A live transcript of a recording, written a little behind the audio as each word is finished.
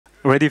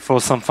Ready for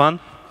some fun?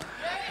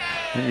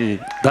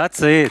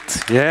 That's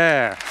it,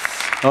 yeah.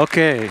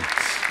 Okay,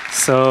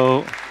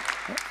 so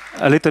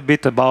a little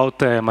bit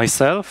about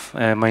myself.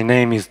 My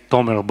name is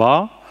Tomer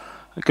Bar.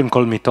 You can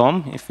call me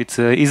Tom if it's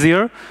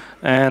easier.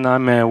 And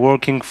I'm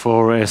working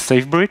for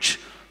SafeBreach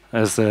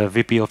as a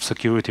VP of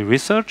Security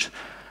Research.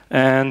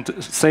 And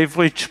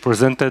SafeBreach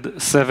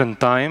presented 7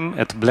 times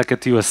at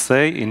BlackHat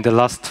USA in the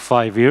last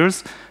 5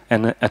 years,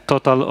 and a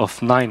total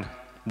of 9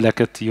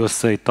 BlackHat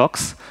USA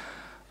talks.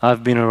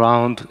 I've been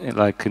around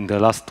like in the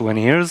last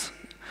 20 years,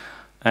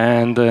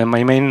 and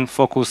my main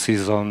focus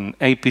is on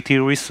APT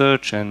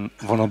research and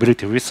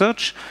vulnerability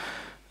research.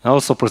 I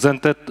also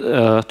presented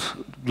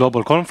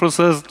global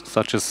conferences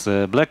such as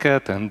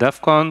BlackHat and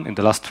Defcon in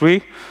the last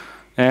 3,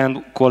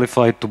 and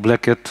qualified to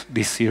BlackHat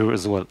this year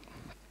as well.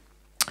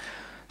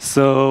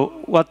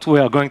 So what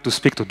we are going to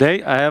speak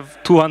today, I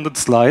have 200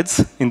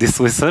 slides in this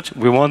research.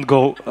 We won't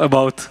go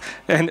about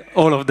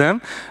all of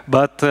them,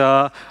 but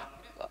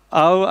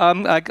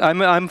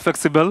I'm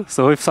flexible,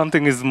 so if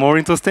something is more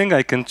interesting,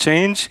 I can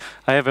change.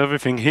 I have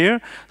everything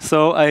here.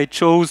 So I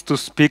chose to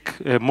speak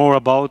more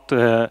about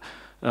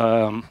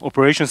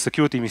operation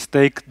security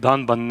mistake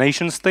done by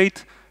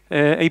nation-state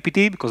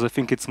APT, because I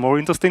think it's more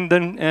interesting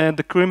than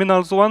the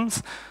criminals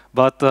ones.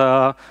 But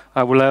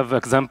I will have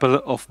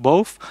example of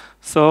both.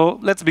 So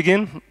let's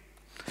begin.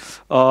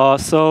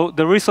 So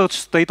the research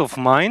state of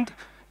mind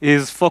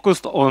is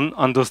focused on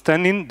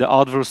understanding the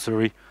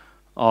adversary.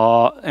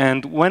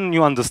 And when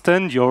you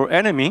understand your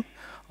enemy,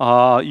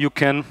 you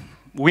can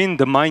win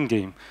the mind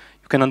game.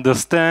 You can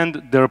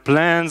understand their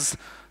plans,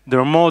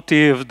 their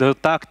motive, their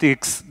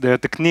tactics, their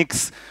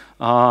techniques.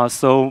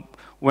 So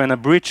when a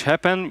breach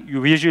happens,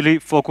 you usually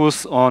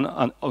focus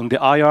on the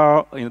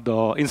IR,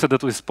 the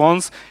incident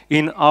response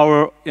in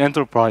our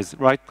enterprise,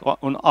 right,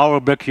 on our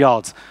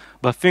backyards.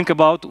 But think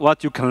about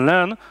what you can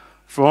learn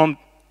from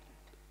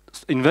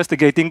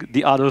investigating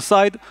the other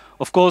side.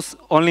 Of course,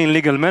 only in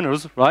legal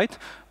manners, right?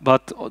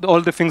 But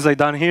all the things I've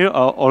done here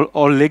are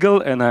all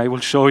legal, and I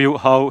will show you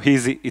how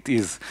easy it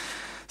is.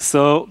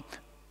 So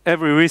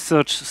every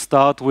research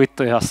starts with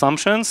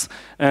assumptions,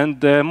 and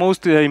the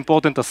most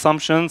important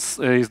assumptions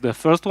is the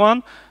first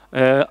one.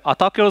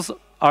 Attackers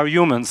are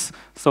humans.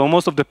 So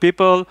most of the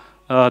people,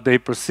 they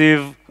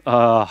perceive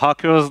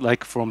hackers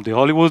like from the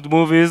Hollywood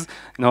movies.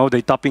 You know,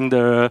 they tapping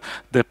the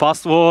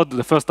password.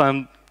 The first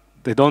time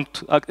they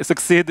don't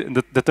succeed, and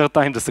the third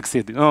time they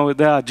succeed. You know,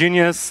 they are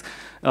genius,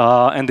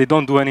 and they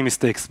don't do any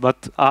mistakes.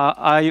 But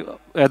I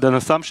had an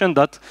assumption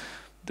that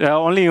they are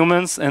only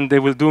humans and they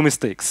will do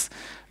mistakes.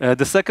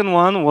 The second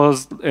one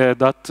was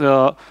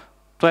that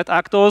threat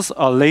actors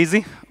are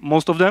lazy,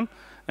 most of them,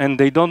 and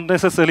they don't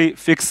necessarily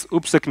fix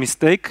OopsSec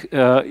mistake,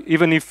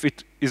 even if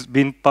it is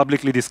being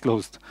publicly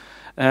disclosed.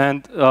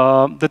 And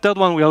the third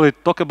one we already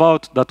talked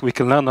about, that we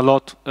can learn a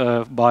lot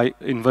by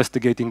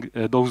investigating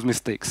those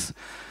mistakes.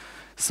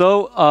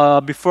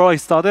 So before I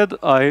started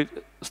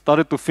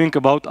to think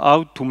about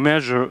how to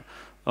measure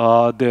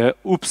the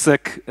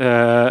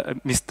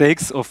OopsSec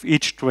mistakes of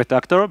each threat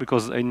actor,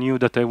 because I knew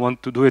that I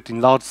want to do it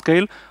in large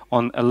scale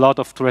on a lot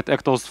of threat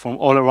actors from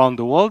all around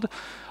the world.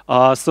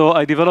 So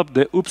I developed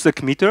the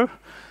OopsSec meter,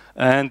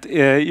 and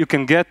you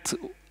can get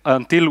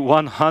until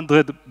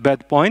 100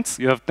 bad points.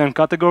 You have 10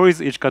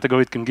 categories. Each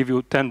category can give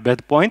you 10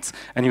 bad points,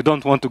 and you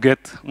don't want to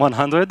get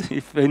 100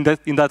 if in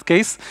that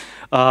case.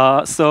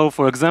 So,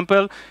 for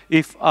example,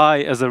 if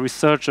I, as a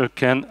researcher,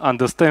 can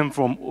understand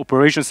from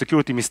operation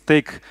security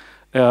mistake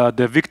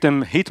the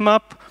victim heat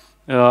map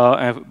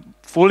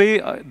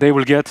fully, they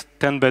will get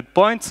 10 bad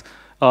points.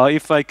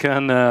 If I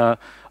can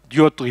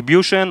do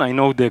attribution, I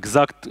know the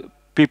exact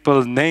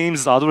people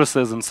names,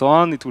 addresses, and so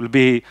on, it will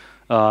be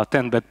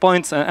 10 bad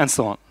points, and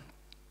so on.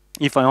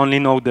 If I only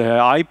know the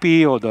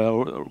IP or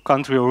the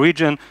country or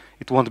region,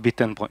 it won't be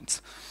 10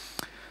 points.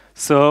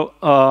 So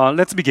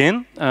let's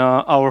begin.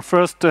 Our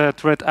first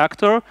threat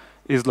actor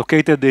is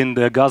located in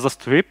the Gaza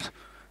Strip.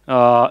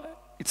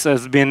 It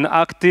has been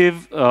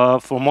active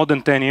for more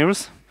than 10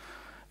 years,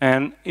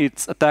 and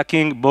it's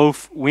attacking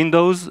both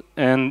Windows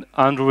and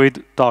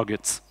Android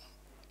targets.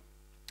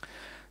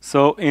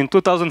 So in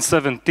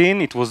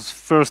 2017, it was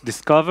first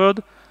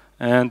discovered,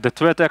 and the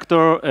threat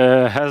actor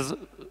has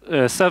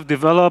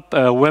self-developed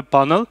a web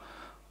panel,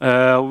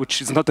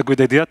 which is not a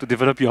good idea to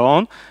develop your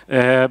own,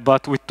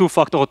 but with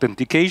two-factor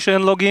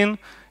authentication login,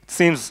 it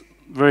seems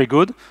very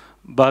good.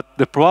 But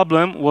the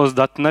problem was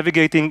that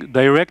navigating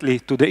directly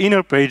to the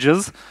inner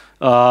pages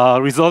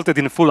resulted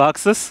in full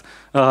access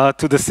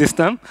to the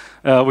system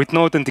with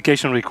no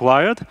authentication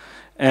required.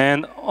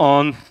 And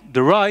on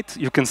the right,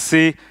 you can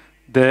see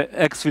the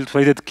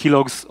exfiltrated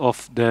keylogs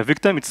of the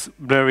victim. It's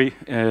blurry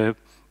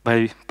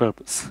by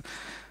purpose.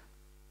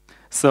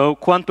 So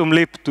quantum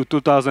leap to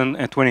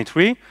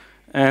 2023,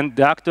 and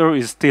the actor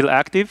is still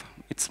active.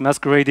 It's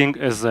masquerading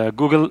as a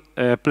Google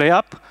Play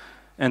app,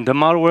 and the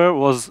malware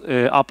was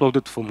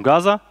uploaded from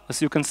Gaza,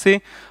 as you can see,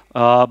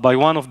 by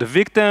one of the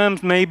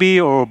victims,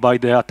 maybe, or by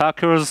the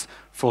attackers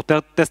for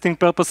testing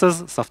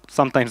purposes.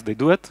 Sometimes they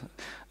do it.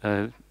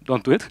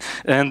 don't do it.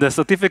 And the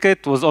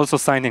certificate was also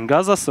signed in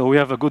Gaza, so we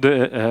have a good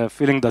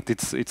feeling that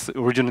it's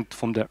originated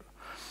from there.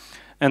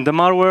 And the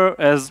malware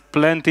has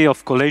plenty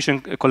of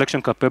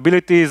collection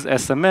capabilities,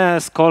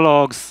 SMS, call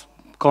logs,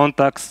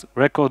 contacts,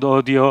 record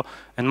audio,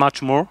 and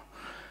much more.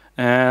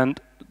 And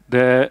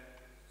the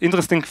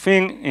interesting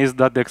thing is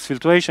that the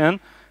exfiltration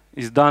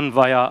is done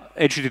via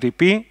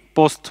HTTP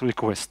post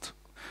request.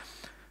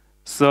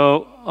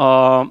 So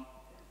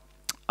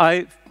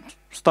I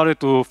started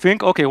to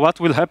think, okay, what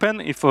will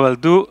happen if I'll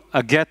do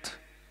a GET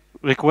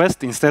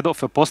request instead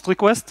of a POST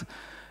request?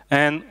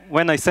 And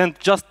when I sent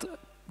just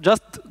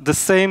the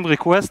same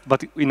request,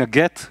 but in a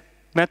GET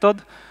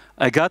method,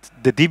 I got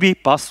the DB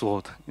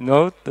password. You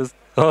know,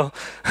 oh,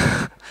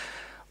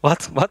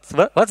 what's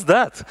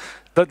that?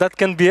 That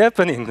can be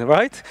happening,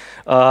 right?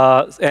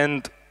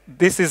 And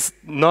this is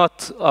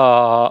not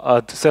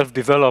a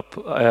self-developed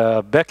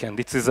backend.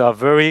 It is a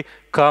very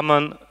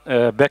common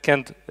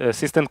backend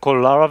system called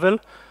Laravel.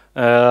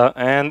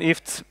 And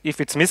if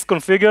it's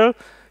misconfigured,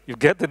 you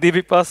get the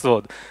DB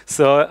password.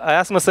 So I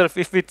asked myself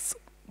if it's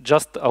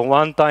just a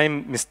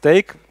one-time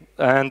mistake,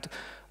 and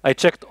I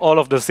checked all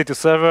of the C2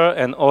 server,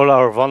 and all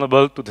are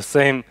vulnerable to the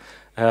same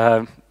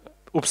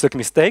OopsSec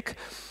mistake.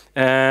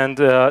 And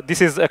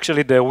this is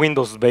actually the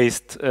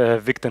Windows-based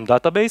victim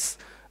database,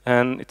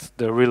 and it's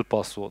the real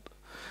password.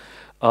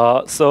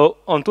 So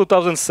on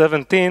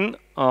 2017,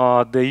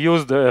 they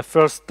used the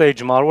first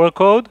stage malware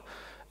code,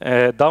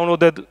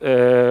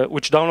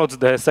 which downloads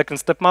the second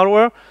step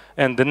malware,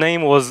 and the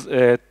name was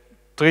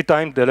 3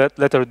 times the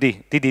letter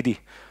D, DDD,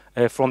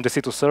 from the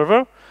C2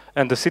 server,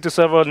 and the C2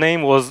 server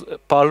name was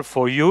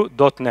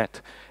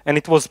pal4u.net, and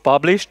it was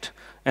published,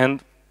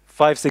 and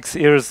 5-6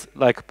 years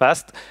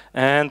passed,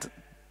 and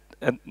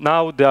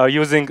now they are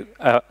using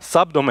a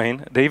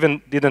subdomain. They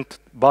even didn't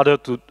bother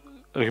to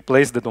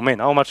replace the domain.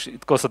 How much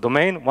it costs a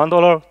domain? $1,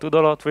 $2,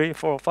 $3,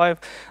 $4, $5.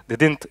 They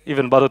didn't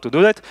even bother to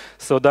do that.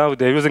 So now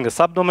they're using a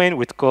subdomain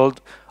with called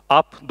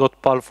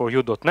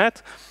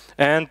app.pal4u.net.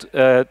 And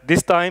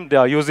this time they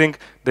are using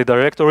the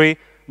directory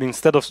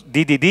instead of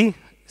DDD,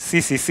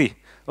 CCC.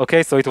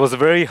 Okay, so it was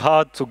very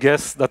hard to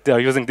guess that they are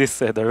using this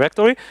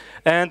directory.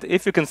 And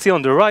if you can see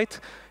on the right,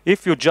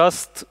 if you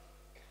just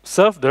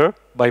surf there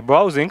by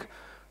browsing,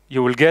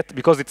 you will get,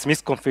 because it's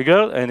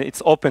misconfigured and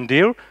it's opened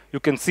here, you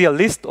can see a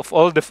list of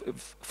all the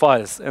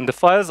files. And the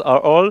files are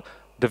all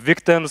the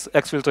victim's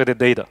exfiltrated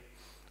data.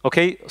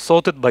 Okay,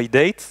 sorted by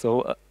date,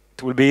 so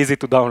it will be easy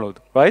to download,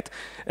 right?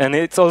 And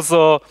it's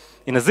also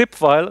in a zip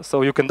file,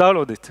 so you can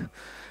download it.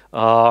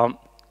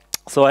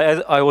 So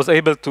I was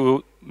able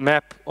to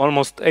map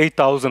almost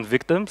 8,000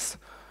 victims.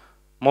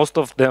 Most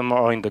of them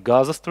are in the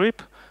Gaza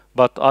Strip,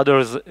 but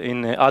others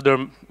in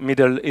other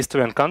Middle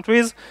Eastern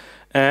countries.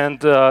 And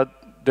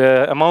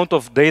the amount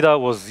of data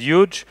was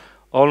huge,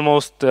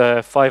 almost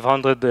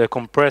 500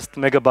 compressed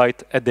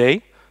megabyte a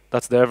day.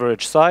 That's the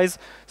average size.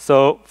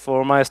 So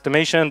for my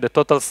estimation, the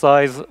total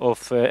size of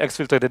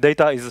exfiltrated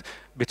data is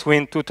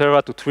between 2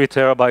 tera to 3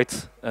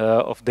 terabytes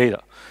of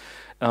data.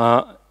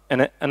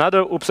 And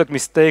another OopsSec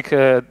mistake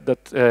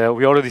that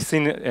we already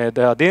seen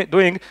they are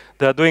doing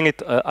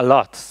it a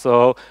lot.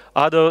 So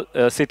other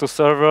C2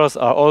 servers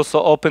are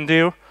also opened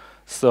here.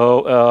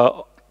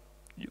 So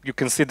you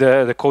can see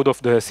the code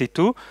of the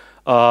C2.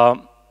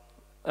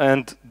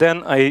 And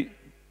then I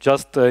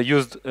just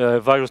used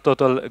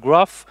VirusTotal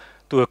graph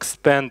to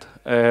expand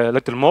a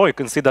little more. You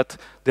can see that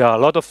there are a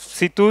lot of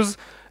C2s,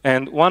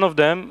 and one of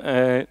them,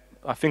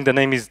 I think the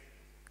name is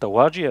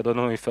Tawaji. I don't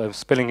know if I'm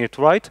spelling it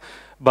right,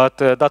 but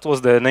that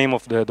was the name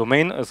of the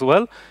domain as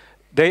well.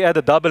 They had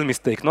a double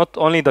mistake, not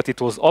only that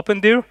it was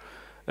opened here.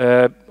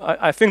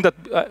 I think that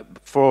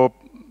for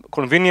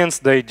convenience,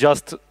 they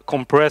just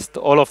compressed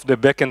all of the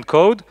backend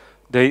code.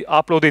 They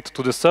upload it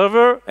to the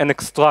server and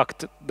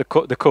extract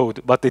the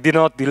code, but they did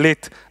not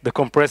delete the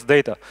compressed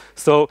data.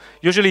 So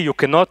usually you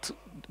cannot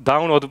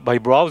download by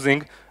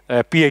browsing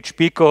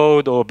PHP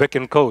code or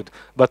backend code.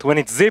 But when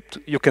it's zipped,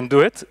 you can do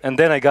it. And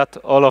then I got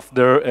all of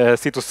their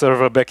C2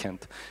 server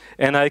backend.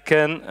 And I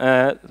can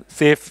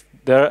see if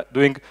they're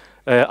doing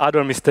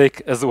other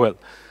mistake as well.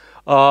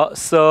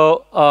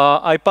 So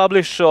I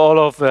publish all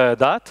of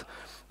that.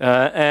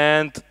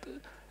 And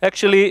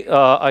actually,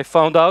 I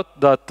found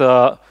out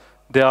that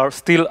they are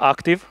still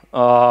active.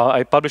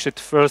 I published it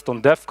first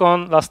on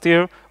Defcon last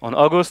year, on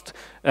August,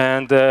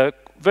 and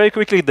very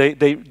quickly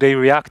they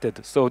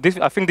reacted. So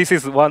I think this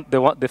is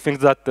the things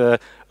that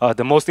are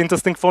the most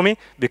interesting for me,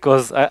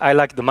 because I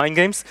like the mind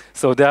games.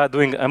 So they are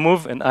doing a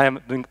move, and I am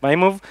doing my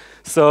move.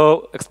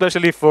 So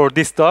especially for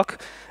this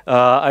talk,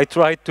 I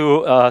tried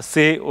to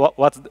see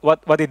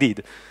what they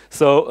did.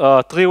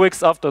 So 3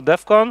 weeks after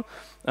Defcon,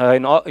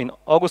 in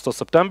August or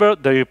September,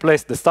 they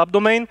replaced the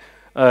subdomain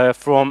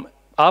from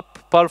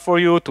app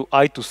pal4u to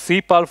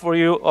I2C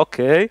pal4u.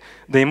 Okay,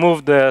 they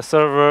moved the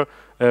server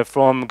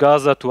from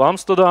Gaza to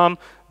Amsterdam.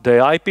 The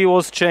IP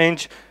was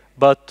changed,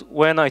 but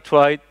when I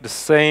tried the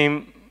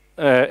same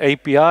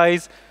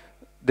APIs,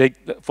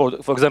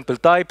 for example,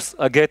 types,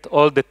 I get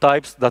all the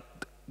types that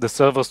the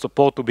server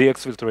support to be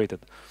exfiltrated.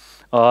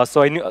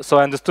 So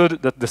I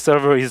understood that the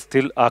server is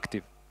still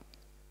active.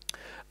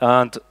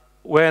 And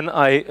when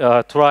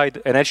I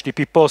tried an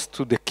HTTP post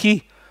to the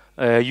key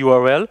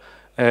URL,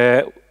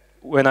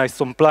 when I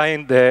supply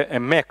the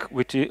MAC,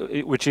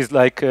 which is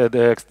like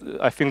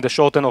I think the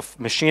shorten of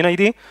machine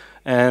ID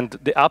and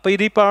the app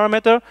ID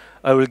parameter,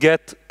 I will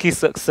get key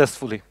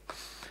successfully.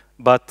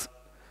 But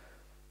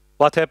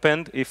what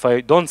happened if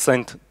I don't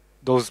send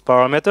those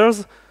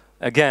parameters?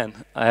 Again,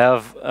 I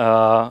have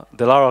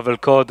the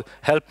Laravel code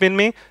helping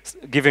me,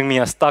 giving me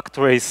a stack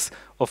trace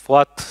of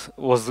what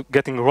was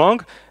getting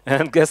wrong.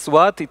 And guess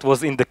what? It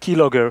was in the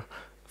keylogger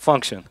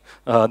function,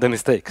 the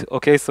mistake.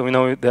 Okay, so we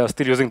know they are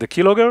still using the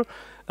keylogger.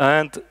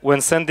 And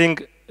when sending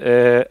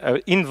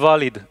an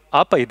invalid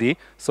app ID,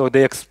 so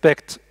they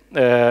expect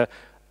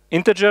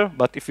integer,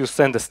 but if you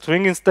send a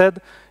string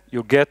instead,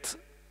 you get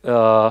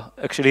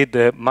actually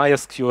the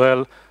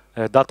MySQL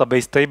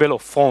database table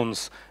of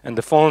phones. And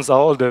the phones are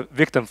all the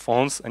victim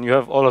phones, and you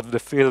have all of the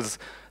fields.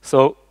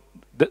 So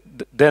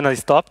then I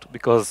stopped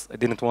because I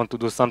didn't want to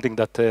do something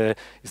that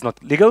is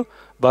not legal,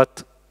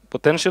 but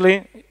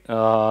potentially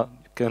you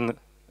can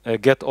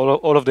get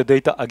all of the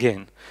data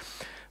again.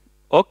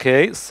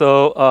 Okay,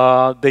 so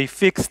they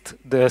fixed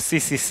the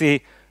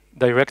CCC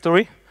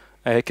directory.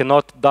 I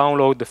cannot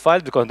download the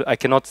file because I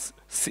cannot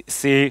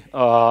see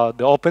the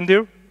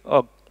opendir.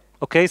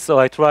 Okay, so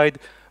I tried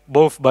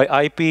both by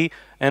IP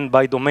and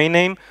by domain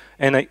name,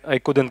 and I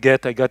couldn't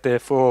get. I got a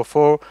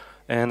 404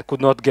 and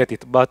could not get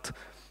it. But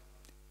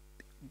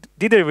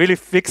did they really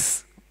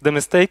fix the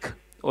mistake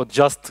or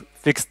just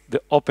fix the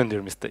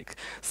opendir mistake?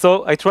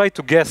 So I tried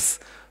to guess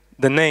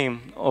the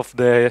name of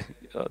the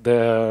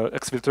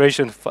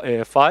exfiltration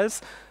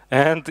files,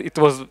 and it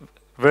was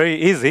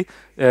very easy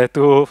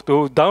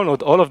to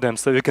download all of them.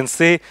 So you can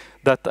see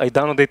that I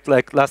downloaded it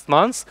like last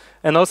month,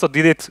 and also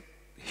did it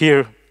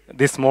here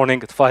this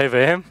morning at 5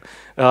 a.m.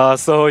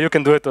 So you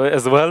can do it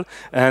as well,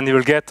 and you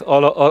will get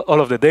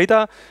all of the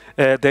data.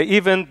 They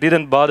even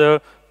didn't bother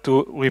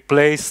to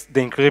replace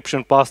the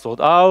encryption password.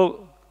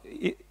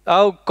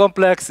 How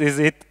complex is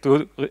it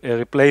to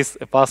replace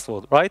a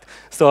password, right?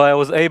 So I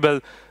was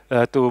able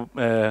to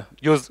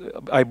use,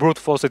 I brute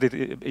forced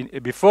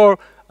it before,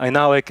 and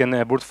now I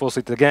can brute force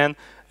it again,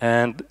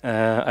 and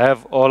I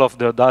have all of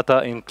the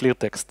data in clear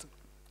text.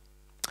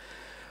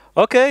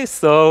 Okay,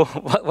 so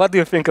what do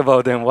you think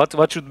about them?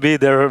 What should be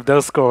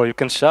their score? You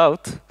can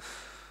shout.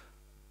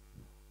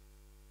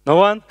 No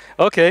one?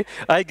 Okay,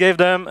 I gave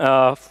them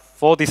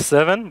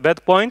 47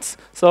 bad points,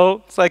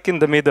 so it's like in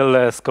the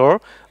middle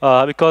score,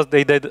 because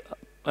they did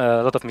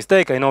a lot of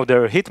mistakes. I know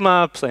their heat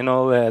maps, I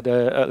know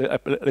a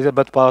little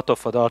bit part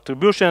of the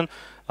attribution,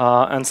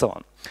 and so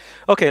on.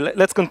 Okay,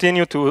 let's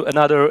continue to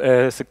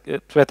another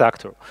threat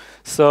actor.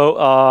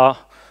 So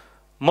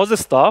most of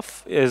the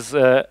stuff is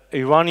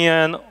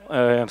Iranian,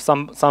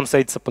 some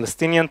say it's a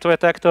Palestinian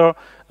threat actor,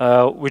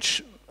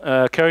 which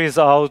carries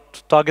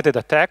out targeted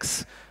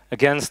attacks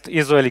against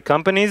Israeli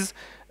companies,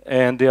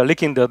 and they are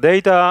leaking their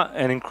data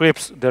and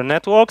encrypts their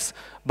networks,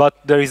 but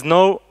there is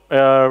no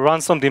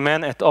ransom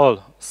demand at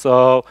all.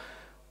 So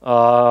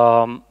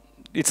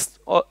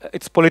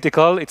it's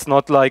political. It's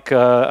not like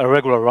a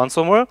regular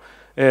ransomware.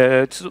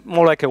 It's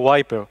more like a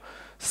wiper.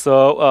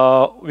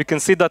 So we can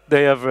see that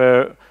they have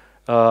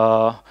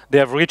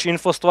rich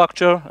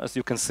infrastructure, as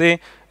you can see,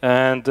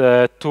 and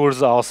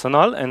tools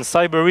arsenal. And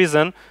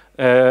Cybereason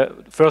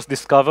first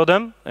discovered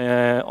them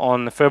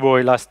on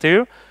February last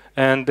year,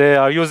 and they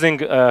are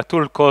using a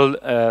tool called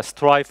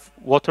Strife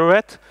Water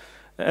Rat.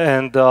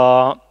 And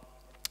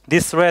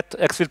this rat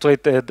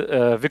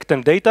exfiltrated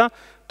victim data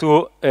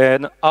to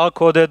an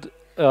hard-coded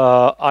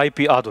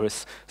IP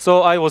address.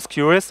 So I was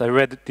curious. I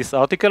read this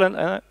article and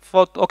I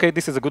thought, okay,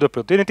 this is a good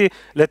opportunity.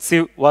 Let's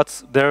see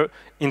what's there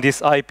in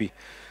this IP.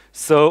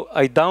 So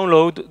I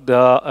download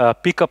the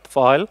pickup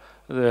file,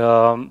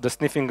 the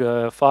sniffing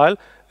file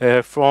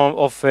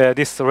of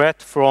this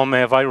rat from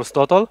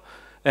VirusTotal,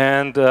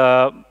 and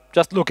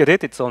just look at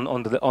it. It's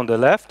on the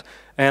left,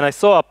 and I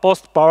saw a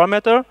post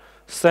parameter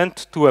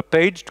sent to a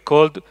page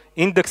called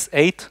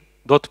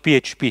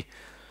index8.php.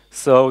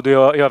 So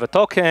you have a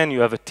token,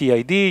 you have a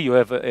TID, you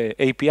have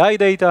API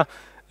data,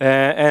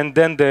 and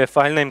then the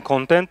file name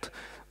content.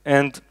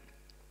 And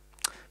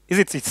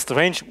it's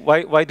strange?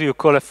 Why do you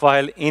call a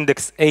file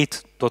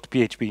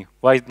index8.php?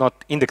 Why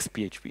not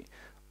index.php?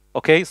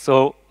 Okay,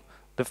 so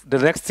the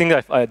next thing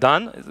I've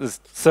done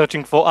is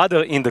searching for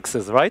other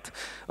indexes, right?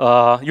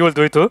 You will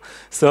do it too.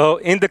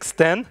 So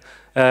index10,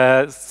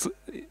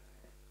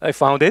 I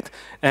found it,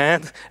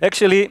 and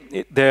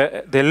actually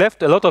they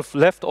left a lot of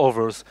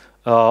leftovers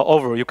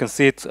over. You can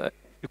see it.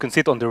 You can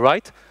see it on the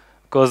right,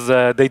 because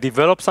they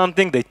developed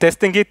something, they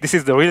testing it. This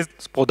is the real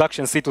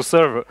production C2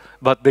 server,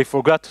 but they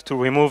forgot to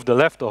remove the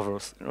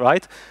leftovers,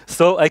 right?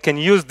 So I can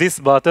use this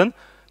button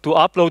to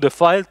upload the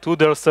file to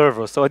their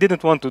server. So I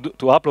didn't want to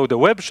upload the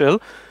web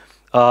shell,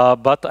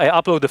 but I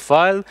upload the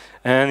file,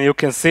 and you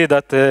can see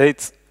that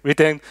it's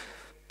written,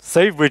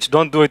 SafeBreach,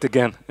 don't do it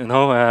again. You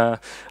know,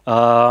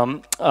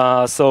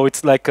 so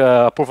it's like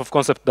a proof of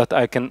concept that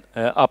I can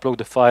upload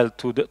the file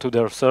to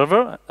their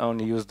server. I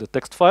only use the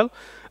text file,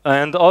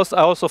 and also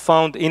I also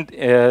found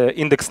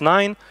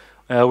index9,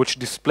 which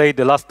displayed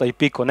the last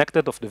IP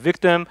connected of the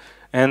victim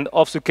and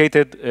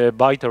obfuscated a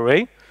byte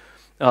array.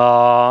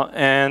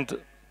 And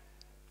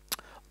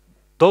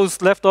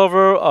those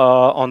leftover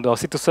on the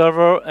C2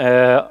 server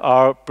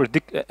are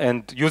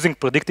using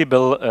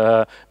predictable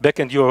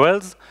backend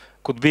URLs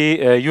could be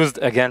used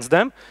against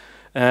them,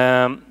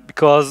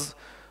 because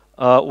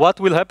what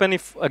will happen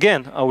if,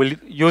 again, I will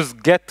use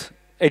get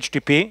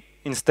HTTP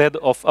instead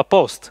of a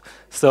post.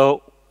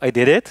 So I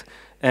did it,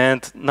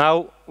 and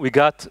now we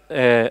got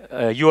a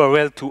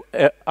URL to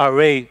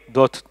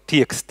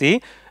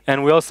array.txt,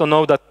 and we also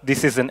know that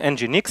this is an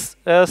Nginx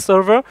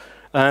server,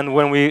 and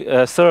when we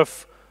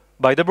surf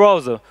by the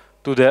browser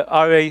to the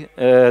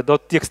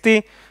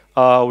array.txt,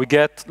 we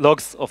get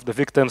logs of the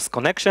victim's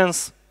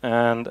connections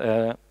and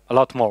a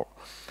lot more.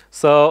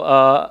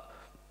 So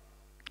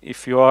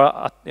if you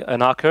are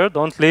an hacker,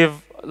 don't leave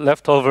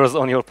leftovers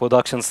on your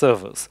production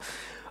servers.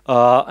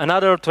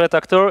 Another threat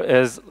actor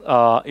is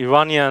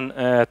Iranian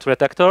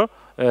threat actor.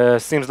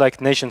 Seems like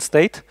nation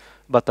state,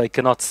 but I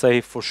cannot say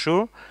for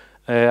sure.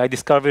 I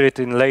discovered it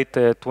in late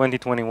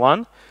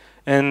 2021,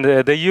 and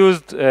they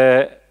used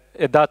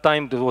at that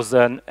time there was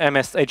an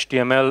MS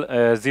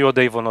HTML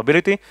zero-day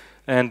vulnerability,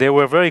 and they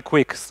were very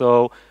quick.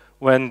 So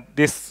when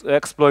this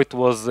exploit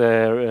was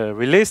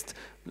released,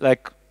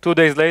 like 2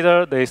 days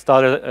later, they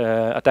started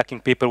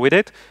attacking people with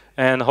it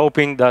and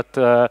hoping that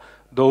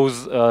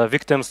those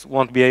victims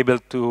won't be able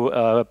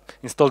to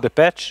install the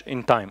patch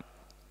in time.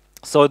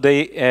 So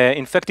they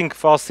infecting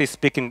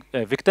Farsi-speaking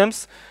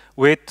victims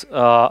with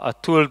a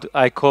tool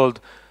I called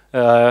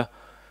and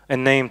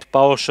named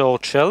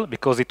PowerShell shell,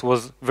 because it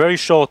was very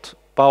short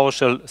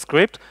PowerShell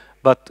script,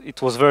 but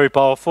it was very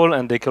powerful,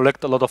 and they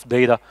collect a lot of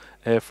data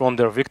from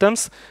their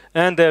victims.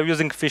 And they're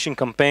using phishing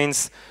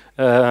campaigns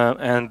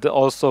and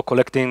also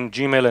collecting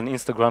Gmail and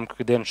Instagram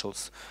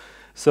credentials.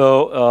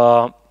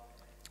 So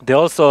they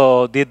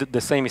also did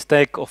the same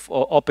mistake of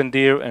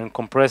OpenDIR and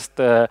compressed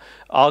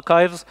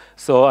archives.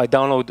 So I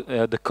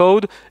download the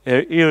code.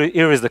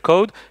 Here is the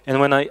code. And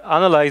when I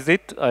analyze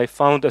it, I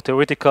found a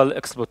theoretical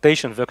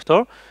exploitation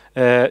vector.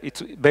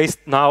 It's based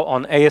now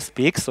on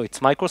ASPX, so it's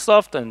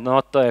Microsoft and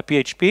not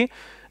PHP.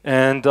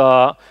 And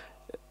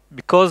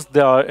because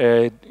they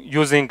are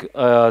using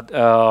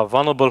a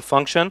vulnerable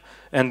function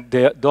and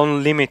they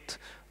don't limit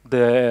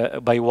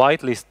by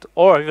whitelist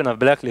or even a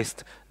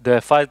blacklist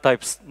the file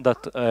types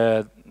that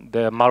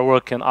the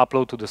malware can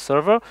upload to the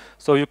server,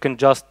 so you can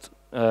just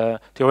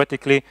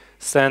theoretically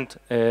send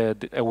a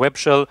web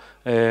shell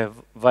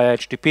via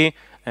HTTP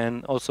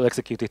and also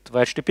execute it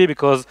via HTTP,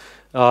 because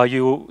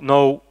you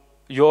know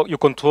you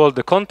control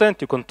the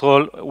content, you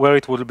control where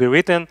it will be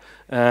written,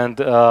 and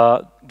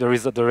there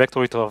is a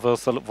directory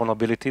traversal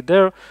vulnerability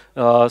there.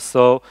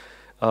 So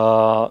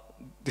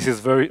this is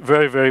very,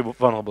 very, very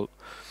vulnerable.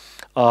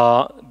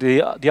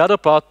 The other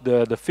part,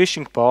 the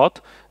phishing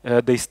part,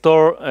 they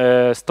store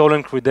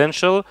stolen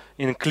credential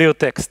in clear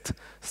text.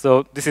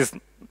 So this is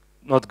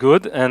not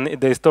good, and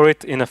they store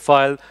it in a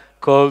file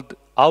called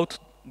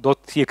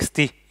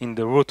out.txt in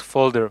the root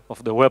folder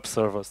of the web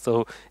server.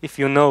 So if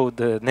you know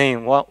the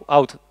name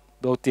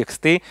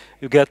out.txt,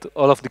 you get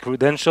all of the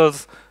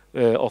credentials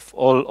of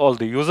all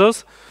the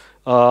users.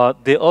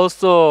 They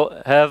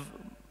also have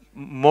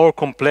more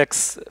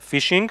complex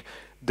phishing.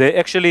 They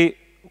actually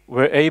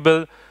were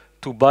able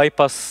to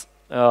bypass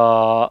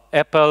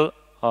Apple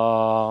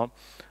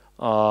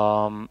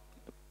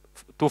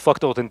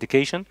two-factor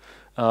authentication.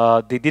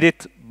 They did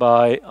it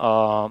by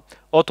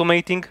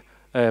automating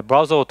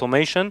browser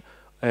automation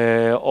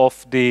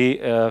of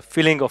the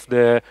filling of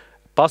the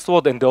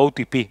password and the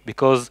OTP,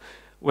 because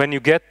when you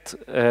get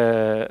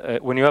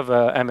when you have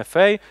a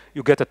MFA,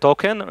 you get a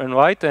token,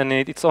 and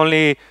it's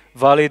only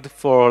valid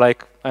for,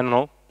 like, I don't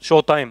know,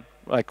 short time,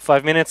 like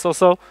 5 minutes or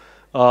so.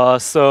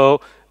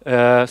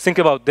 Think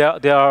about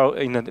they are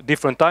in a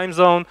different time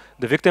zone.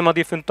 The victim are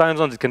different time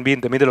zones. It can be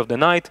in the middle of the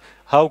night.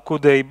 How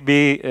could they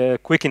be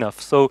quick enough?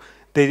 So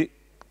they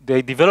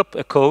developed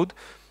a code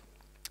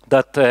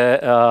that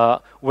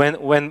when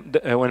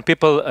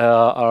people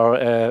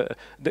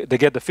they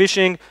get the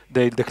phishing,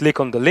 they click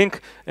on the link,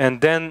 and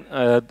then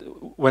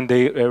when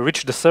they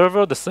reach the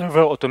server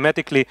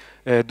automatically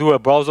do a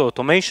browser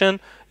automation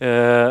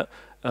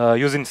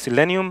using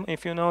Selenium,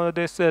 if you know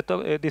this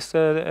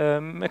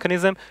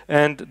mechanism,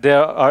 and they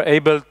are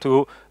able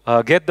to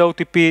get the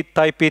OTP,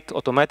 type it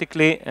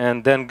automatically,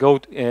 and then go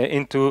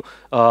into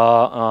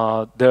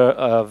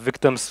their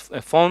victims'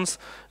 phones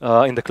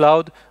in the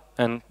cloud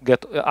and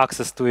get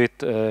access to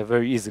it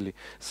very easily.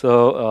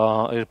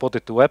 So I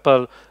reported to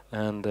Apple,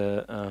 and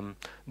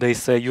they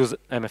say use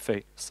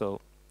MFA.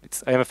 So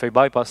it's MFA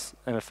bypass.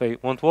 MFA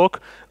won't work,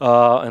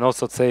 and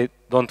also say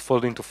don't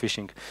fall into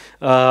phishing.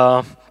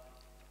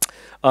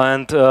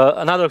 And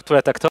another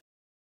threat actor,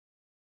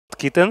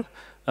 Kitten.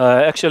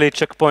 Actually,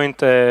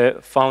 Checkpoint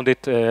found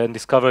it and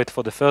discovered it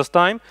for the first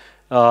time.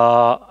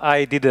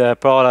 I did a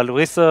parallel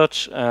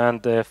research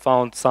and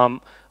found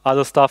some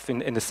other stuff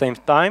in the same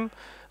time.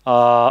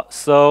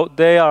 So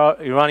they are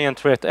Iranian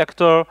threat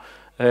actor,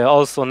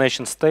 also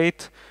nation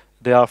state.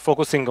 They are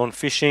focusing on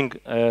phishing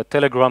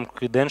Telegram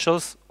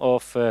credentials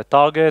of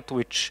target,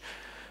 which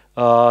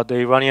the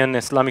Iranian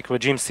Islamic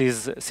regime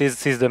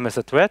sees them as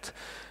a threat.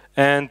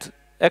 And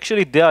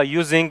actually, they are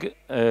using,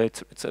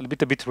 it's a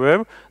bit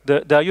rare,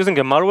 they are using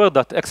a malware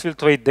that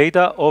exfiltrates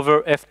data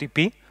over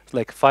FTP,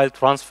 like file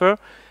transfer.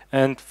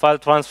 And file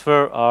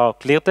transfer are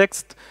clear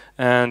text,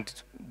 and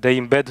they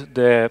embed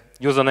the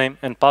username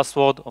and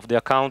password of the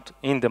account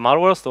in the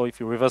malware. So if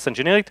you reverse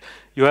engineer it,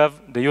 you have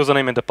the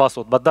username and the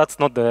password. But that's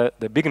not the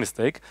big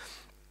mistake.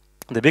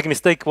 The big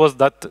mistake was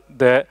that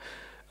the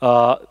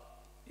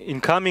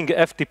incoming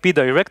FTP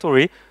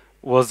directory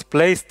was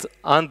placed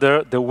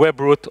under the web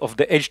root of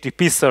the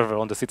HTTP server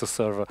on the C2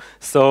 server.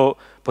 So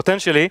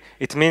potentially,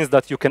 it means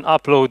that you can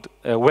upload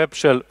a web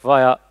shell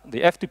via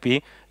the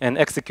FTP and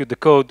execute the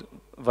code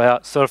via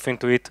surfing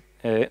to it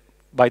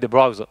by the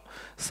browser.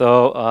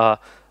 So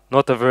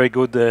not a very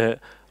good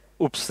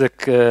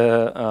OopsSec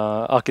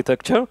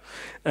architecture.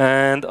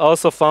 And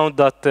also found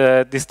that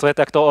this threat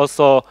actor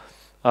also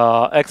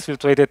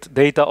exfiltrated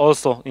data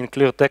also in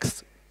clear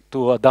text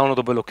to a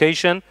downloadable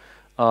location.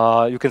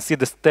 You can see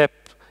the step.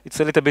 It's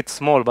a little bit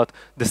small, but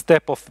the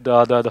step of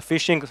the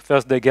phishing,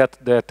 first they get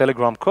the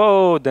Telegram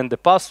code, then the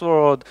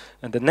password,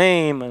 and the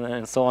name,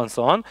 and so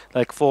on,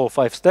 like 4 or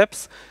 5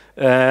 steps.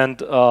 And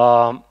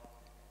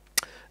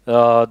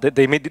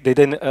they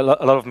did a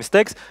lot of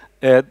mistakes.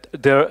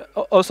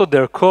 Also,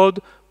 their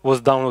code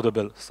was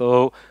downloadable.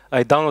 So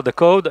I downloaded the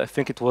code. I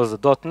think it was a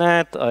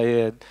 .NET.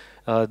 I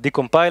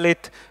decompile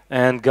it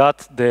and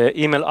got the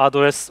email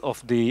address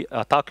of the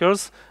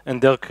attackers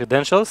and their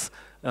credentials.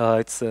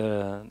 I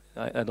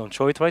don't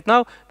show it right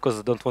now because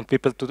I don't want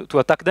people to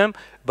attack them.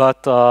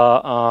 But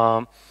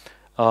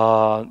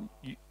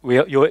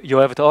you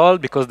have it all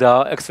because they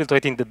are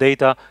exfiltrating the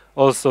data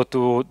also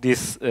to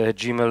these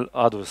Gmail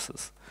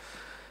addresses.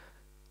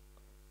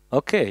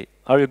 Okay,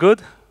 are you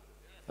good?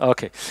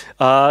 Okay,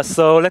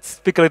 so let's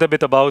speak a little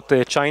bit about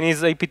the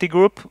Chinese APT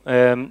group.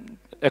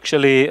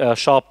 Actually,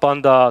 Sharp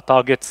Panda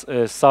targets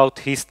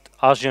Southeast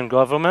Asian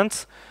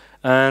governments,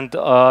 and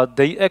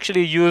they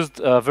actually used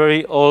a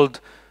very old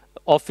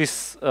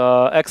Office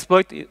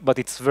exploit, but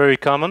it's very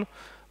common,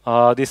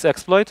 this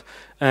exploit,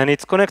 and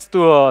it connects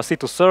to a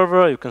C2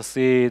 server. You can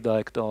see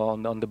like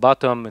on the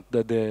bottom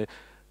the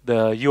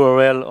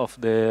URL of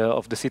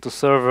the C2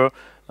 server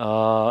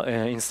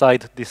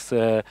inside this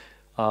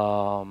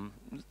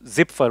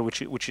zip file,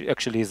 which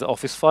actually is an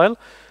Office file.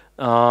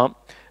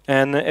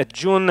 And at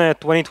June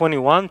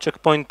 2021,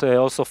 Checkpoint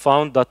also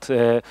found that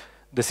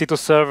the C2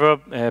 server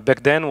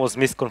back then was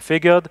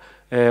misconfigured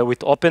with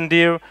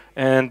OpenDir,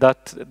 and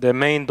that the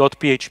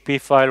main.php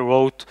file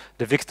wrote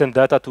the victim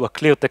data to a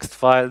clear text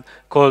file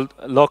called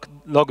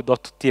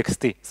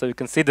log.txt. So you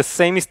can see the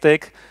same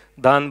mistake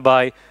done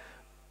by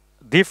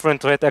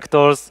different threat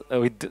actors.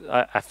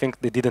 I think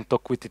they didn't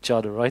talk with each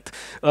other, right?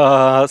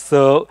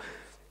 So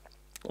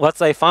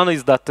what I found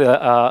is that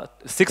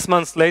 6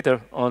 months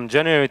later, on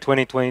January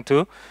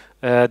 2022,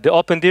 the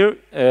OpenDir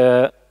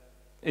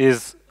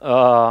is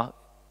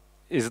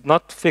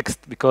not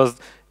fixed because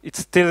it's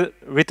still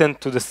written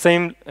to the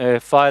same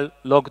file,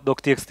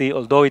 log.txt,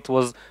 although it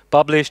was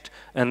published,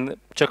 and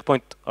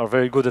Checkpoint are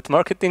very good at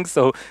marketing,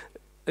 so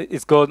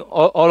it's got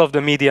all of the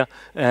media,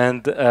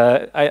 and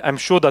I'm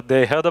sure that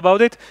they heard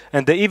about it,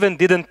 and they even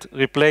didn't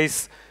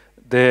replace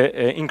the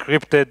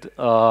encrypted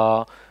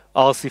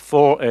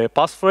RC4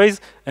 passphrase.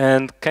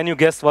 And can you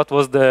guess what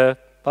was the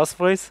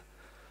passphrase?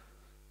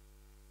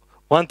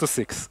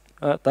 126.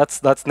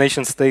 That's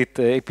nation state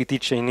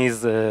APT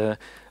Chinese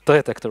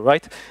threat actor,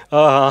 right?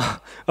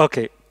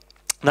 Okay.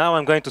 Now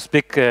I'm going to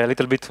speak a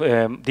little bit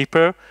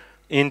deeper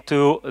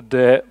into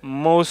the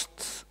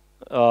most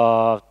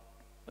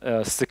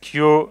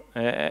secure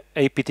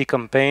APT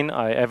campaign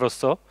I ever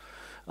saw.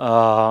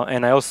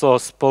 And I also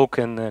spoke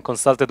and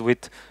consulted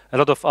with a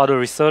lot of other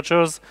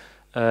researchers,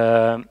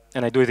 and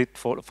I do it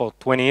for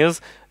 20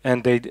 years,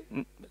 and they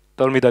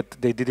told me that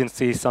they didn't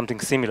see something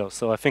similar.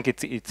 So I think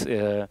it's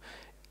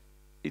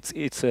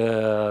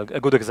a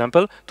good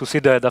example to see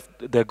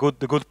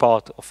the good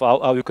part of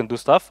how you can do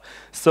stuff.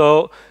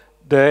 So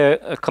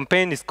the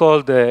campaign is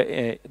called,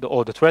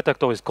 or the threat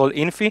actor is called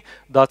Infi.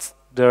 That's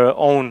their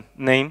own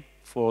name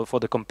for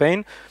the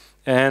campaign.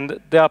 And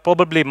they are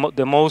probably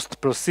the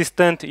most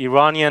persistent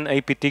Iranian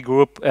APT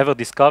group ever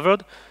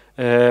discovered.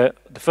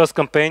 The first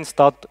campaign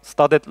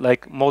started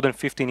like more than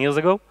 15 years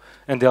ago,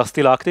 and they are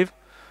still active.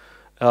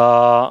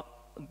 The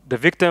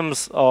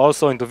victims are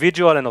also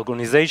individual and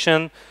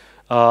organization.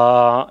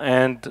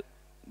 And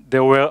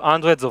there were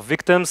hundreds of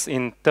victims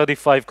in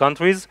 35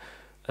 countries,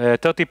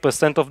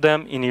 30% of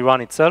them in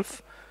Iran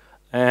itself.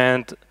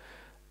 And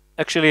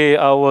actually,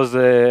 I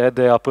had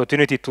the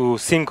opportunity to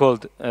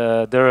syncode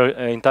their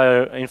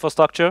entire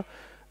infrastructure.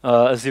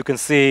 As you can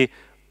see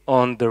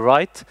on the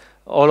right,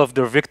 all of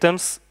their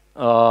victims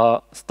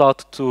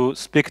start to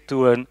speak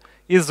to an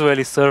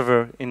Israeli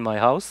server in my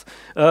house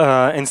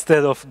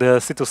instead of the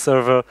C2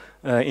 server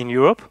in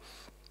Europe.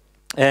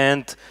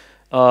 And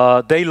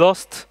they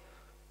lost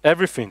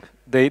everything.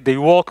 They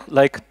worked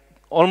like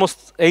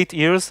almost 8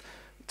 years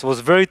it was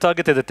very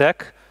targeted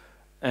attack,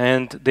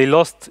 and they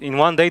lost, in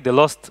one day, they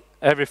lost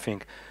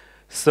everything.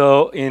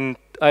 So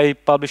I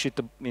published it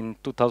in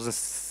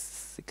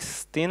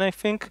 2016, I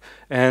think,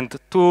 and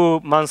 2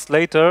 months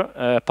later,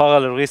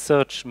 parallel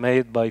research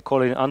made by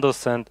Colin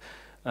Anderson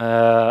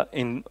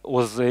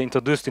was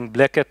introduced in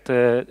BlackHat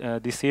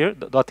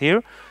that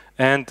year,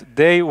 and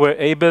they were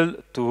able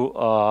to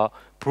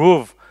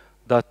prove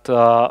that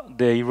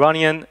the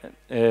Iranian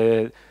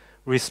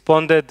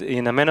responded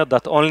in a manner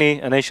that only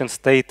a nation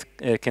state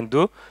can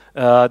do.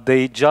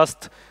 They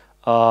just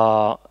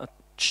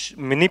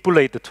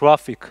manipulate the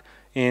traffic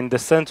in the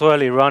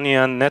central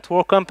Iranian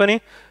network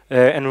company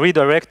and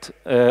redirect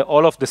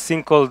all of the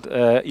singled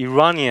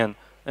Iranian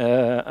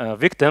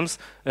victims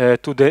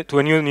to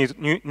a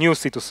new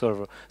C2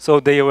 server. So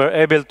they were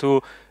able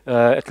to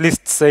at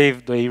least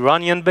save the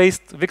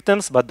Iranian-based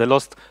victims, but they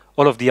lost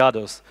all of the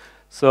others.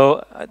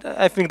 So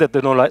I think that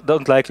they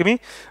don't like me,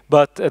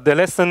 but the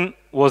lesson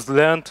was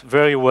learned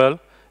very well,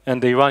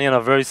 and the Iranians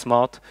are very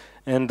smart.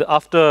 And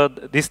after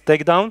this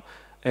takedown,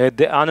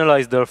 they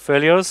analyzed their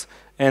failures,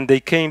 and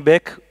they came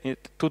back in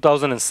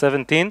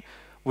 2017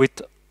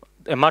 with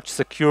a much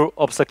secure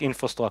OopsSec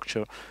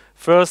infrastructure.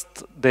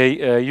 First,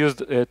 they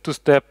used a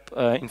two-step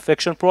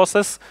infection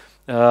process.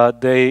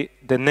 The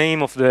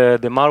name of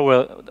the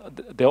malware,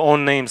 their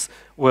own names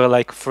were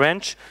like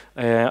French.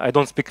 I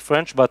don't speak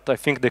French, but I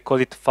think they call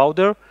it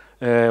Fowder,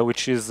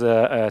 which is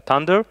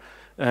thunder.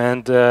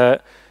 And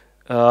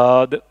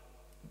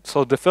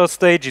so the first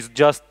stage is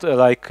just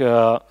like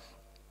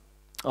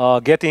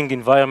getting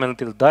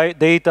environmental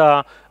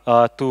data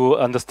to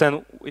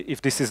understand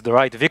if this is the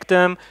right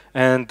victim,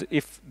 and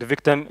if the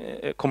victim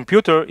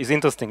computer is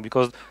interesting,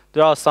 because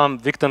there are some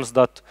victims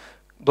that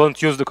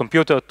don't use the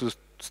computer to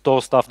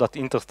store stuff that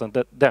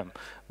interested them.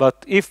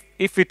 But if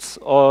it's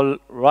all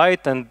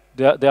right and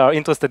they are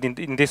interested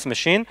in this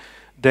machine,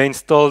 they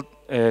installed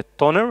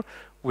Toner,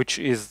 which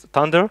is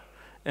thunder,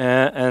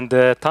 and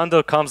the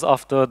thunder comes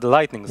after the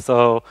lightning.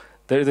 So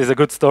there is a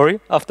good story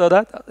after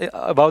that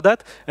about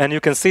that, and you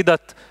can see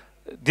that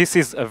this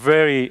is a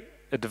very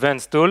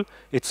advanced tool.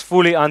 It's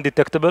fully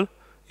undetectable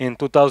in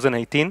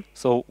 2018.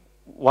 So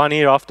 1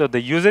 year after they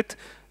use it,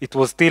 it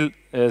was still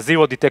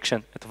zero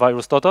detection at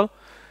VirusTotal.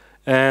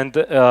 And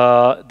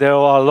there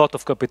are a lot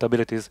of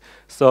capabilities.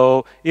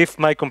 So if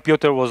my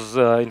computer was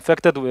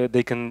infected,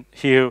 they can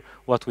hear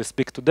what we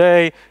speak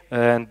today,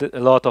 and a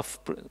lot of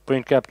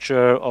print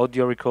capture,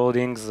 audio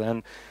recordings,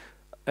 and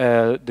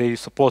they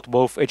support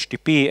both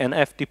HTTP and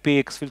FTP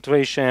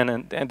exfiltration,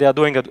 and they are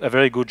doing a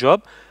very good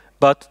job.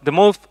 But the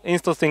most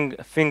interesting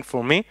thing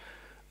for me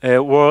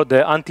were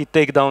the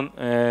anti-takedown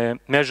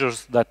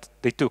measures that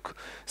they took.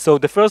 So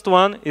the first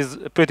one is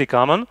pretty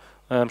common.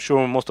 I'm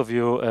sure most of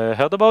you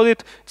heard about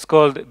it. It's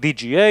called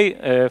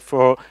DGA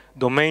for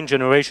Domain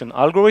Generation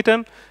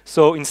Algorithm.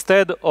 So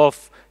instead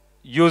of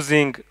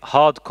using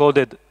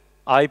hard-coded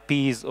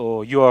IPs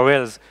or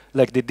URLs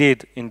like they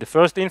did in the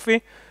first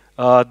infi,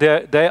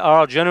 they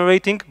are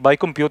generating by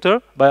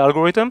computer, by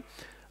algorithm,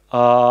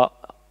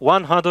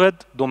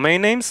 100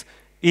 domain names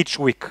each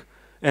week.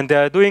 And they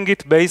are doing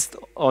it based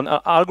on an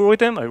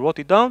algorithm, I wrote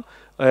it down,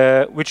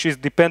 which is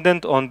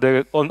dependent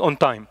on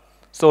time.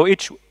 So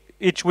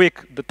each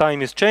week the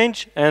time is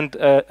changed, and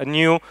a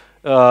new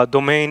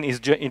domain is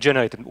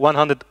generated,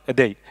 100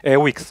 a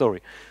week,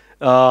 sorry.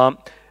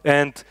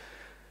 And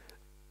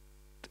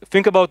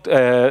think about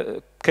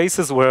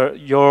cases where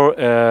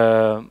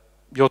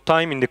your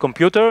time in the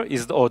computer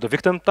or the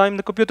victim time in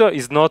the computer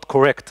is not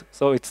correct,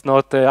 so it's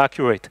not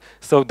accurate.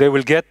 So they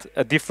will get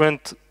a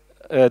different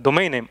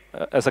domain name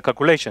as a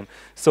calculation.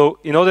 So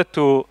in order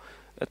to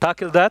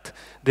tackle that,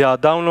 they are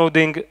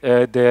downloading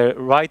the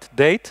right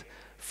date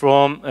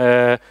from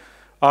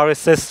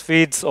RSS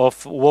feeds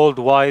of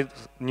worldwide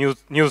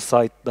news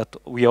site that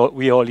we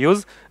all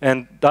use,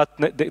 and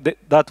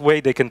that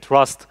way they can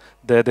trust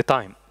the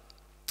time.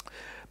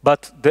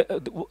 But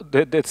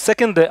the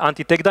second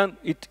anti-takedown,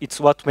 it's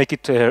what makes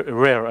it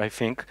rare, I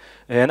think.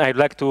 And I'd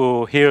like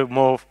to hear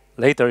more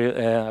later.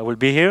 I will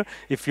be here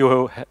if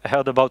you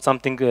heard about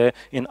something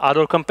in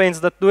other campaigns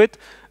that do it,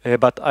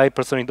 but I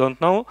personally don't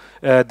know.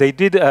 They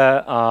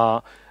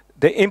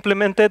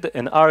implemented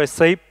an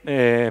RSA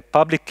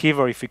public key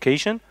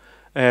verification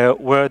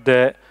where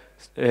the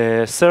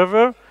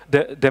server,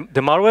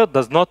 the malware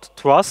does not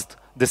trust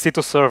the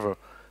C2 server.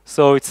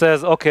 So it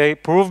says, okay,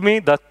 prove me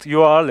that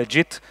you are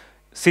legit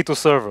C2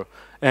 server.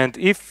 And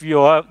if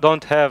you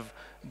don't have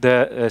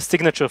the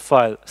signature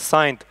file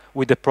signed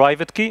with the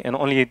private key, and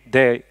only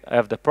they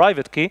have the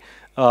private key,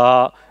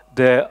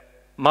 the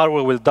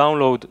malware will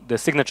download the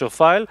signature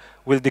file,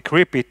 will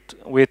decrypt it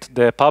with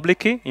the public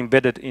key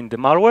embedded in the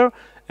malware,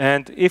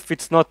 and if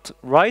it's not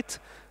right,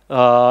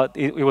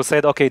 it will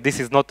say, okay, this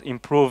is not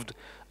approved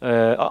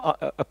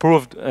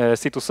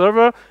C2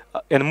 server,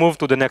 and move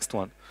to the next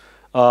one.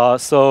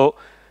 So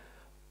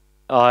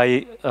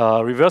I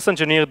reverse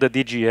engineered the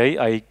DGA.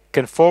 I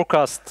can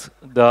forecast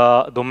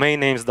the domain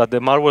names that the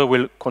malware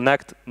will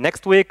connect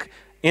next week,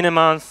 in a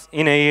month,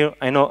 in a year.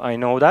 I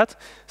know that.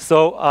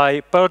 So I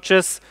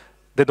purchase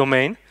the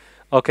domain.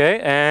 Okay,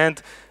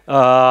 and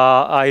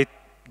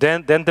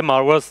then the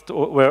malwares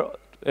were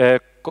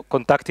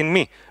contacting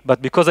me,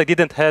 but because I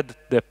didn't had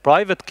the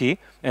private key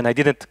and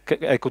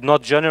I could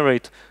not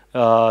generate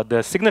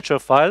the signature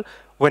file.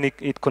 When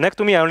it connected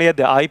to me, I only had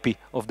the IP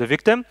of the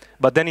victim,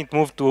 but then it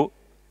moved to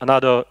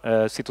another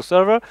C2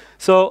 server.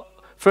 So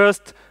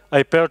first,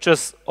 I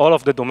purchased all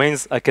of the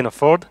domains I can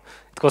afford.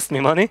 It cost me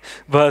money,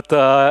 but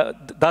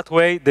that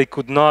way they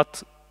could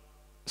not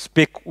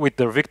speak with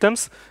their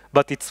victims.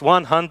 But it's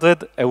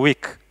 100 a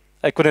week.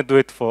 I couldn't do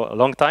it for a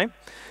long time,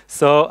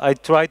 so I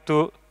tried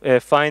to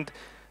find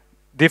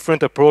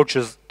different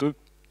approaches to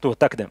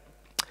attack them.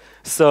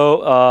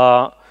 So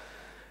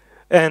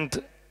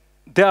and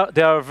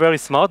they are very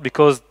smart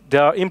because they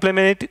are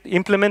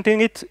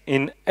implementing it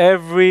in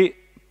every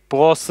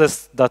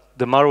process that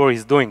the malware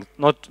is doing,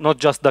 not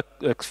just the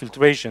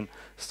exfiltration.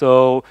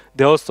 So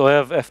they also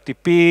have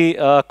FTP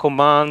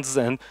commands,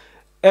 and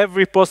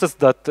every process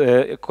that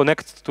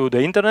connects to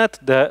the internet,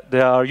 they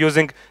are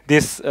using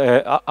this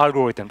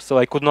algorithm. So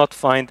I could not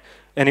find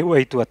any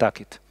way to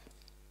attack it.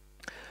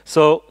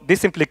 So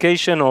this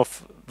implication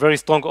of very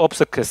strong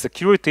OopsSec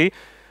security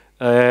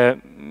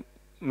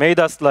made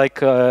us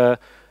like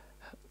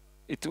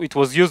it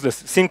was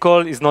useless.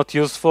 Syncall is not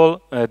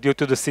useful due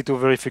to the C2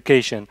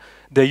 verification.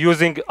 They're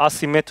using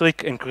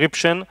asymmetric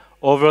encryption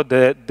over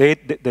the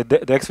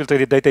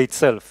exfiltrated data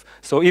itself.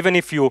 So even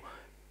if you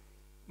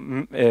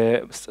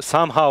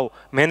somehow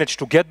manage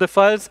to get the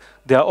files,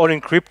 they are all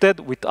encrypted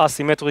with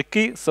asymmetric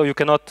key, so you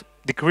cannot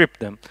decrypt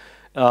them.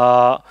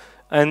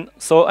 And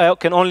so I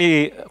can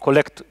only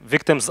collect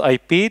victim's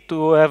IP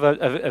to have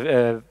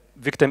a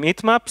victim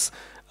heat maps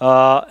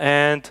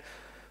and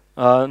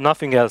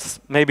nothing else.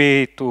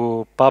 Maybe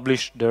to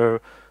publish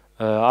their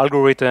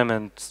algorithm,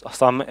 and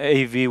some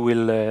AV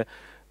will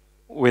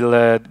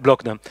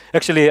block them.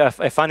 Actually, a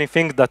funny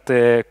thing that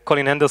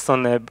Colin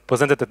Henderson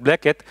presented at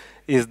BlackHat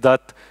is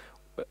that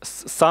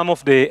some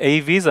of the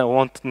AVs, I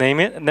won't name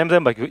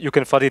them, but you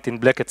can find it in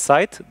BlackHat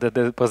site,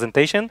 the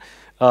presentation.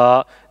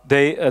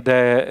 They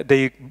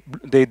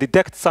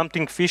detect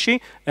something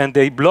fishy and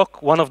they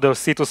block one of their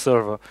C2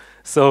 server.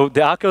 So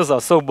the hackers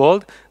are so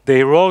bold.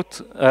 They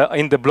wrote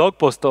in the blog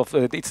post of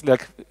it's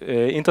like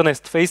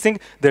internet facing.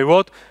 They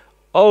wrote,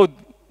 "Oh,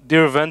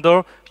 dear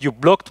vendor, you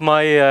blocked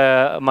my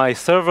my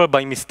server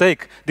by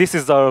mistake. This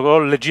is our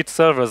all legit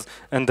servers,"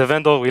 and the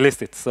vendor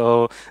released it.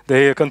 So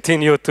they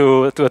continue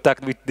to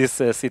attack with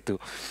this C2.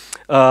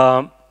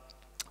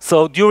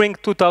 So during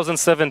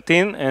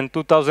 2017 and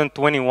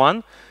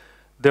 2021,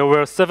 there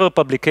were several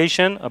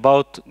publications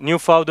about new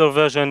Fowler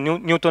version,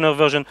 new Toner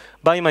version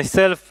by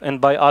myself and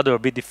by other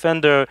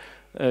Bitdefender,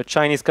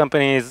 Chinese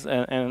companies,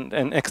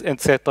 and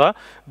etc.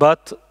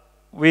 But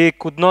we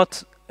could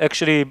not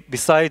actually,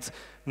 besides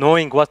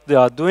knowing what they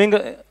are doing,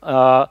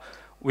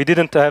 we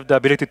didn't have the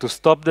ability to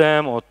stop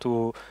them or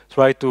to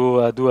try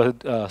to do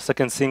a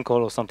second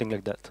Syncall or something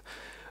like that.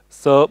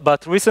 So,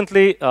 but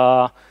recently,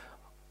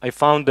 I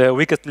found the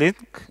weakest link,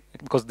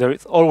 because there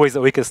is always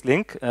a weakest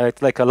link.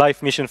 It's like a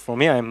life mission for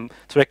me. I'm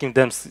tracking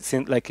them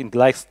since like in the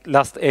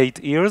last 8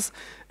 years.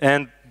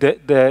 And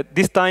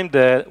this time,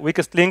 the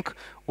weakest link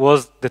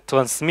was the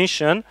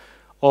transmission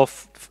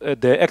of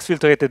the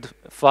exfiltrated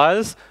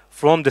files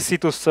from the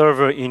C2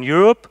 server in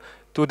Europe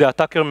to the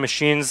attacker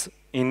machines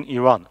in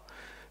Iran.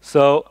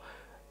 So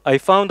I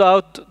found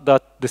out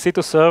that the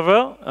C2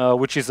 server,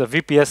 which is a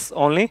VPS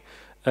only,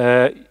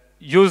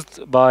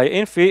 used by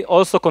Infi,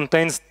 also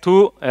contains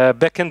 2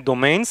 backend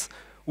domains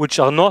which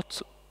are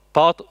not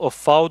part of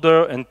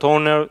Fowler and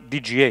Toner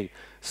DGA.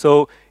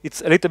 So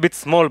it's a little bit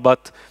small,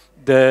 but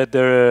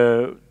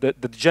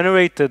the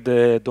generated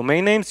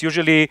domain names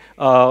usually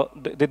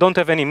they don't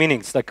have any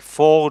meanings, like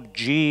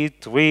 4G,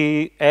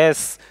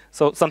 3S,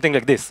 so something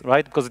like this,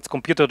 right? Because it's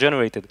computer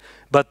generated.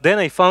 But then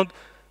I found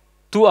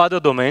 2 other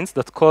domains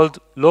that called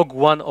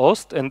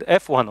log1host and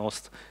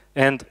f1host,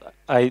 and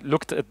I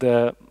looked at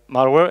the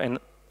malware and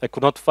I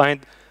could not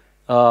find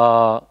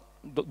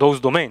those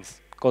domains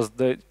because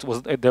they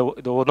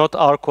were not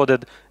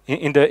hard-coded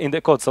in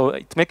the code. So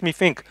it made me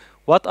think,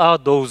 what are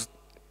those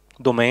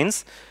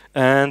domains?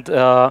 And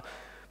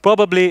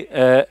probably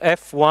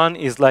F1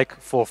 is like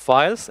for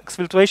files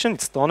exfiltration,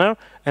 it's Toner,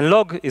 and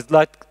log is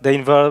like the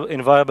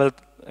invariable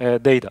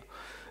data.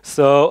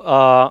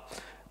 So,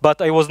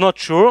 but I was not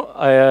sure.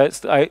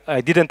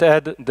 I didn't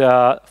add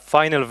the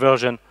final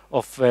version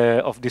of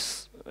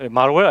this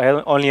malware.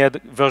 I only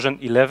had version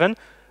 11,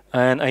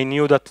 and I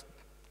knew that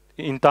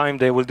in time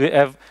they will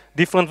have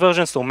different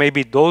versions, so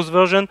maybe those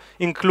versions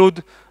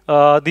include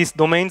these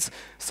domains.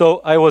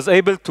 So I was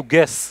able to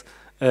guess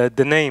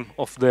the name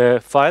of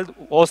the file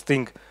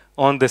hosting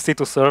on the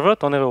C2 server.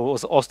 Toner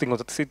was hosting on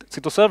the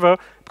C2 server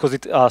because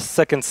it's a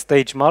second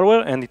stage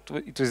malware, and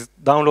it was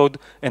downloaded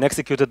and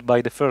executed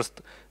by the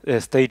first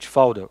stage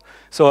Fowler.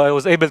 So I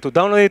was able to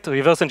download it,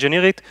 reverse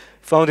engineer it,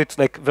 found it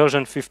like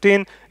version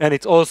 15, and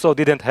it also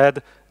didn't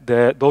have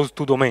those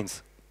 2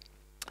 domains.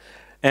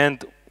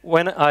 And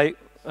when I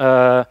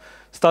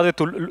started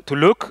to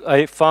look,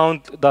 I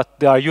found that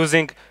they are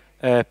using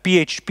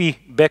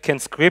PHP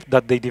backend script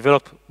that they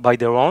developed by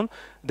their own.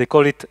 They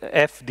call it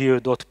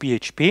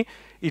fdir.php.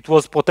 It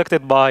was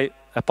protected by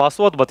a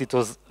password, but it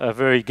was a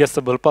very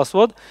guessable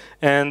password.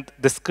 And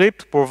the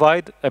script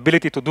provide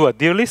ability to do a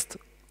dir list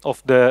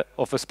of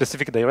a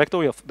specific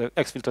directory of the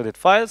exfiltrated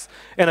files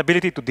and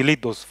ability to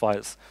delete those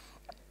files.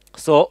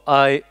 So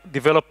I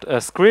developed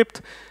a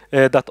script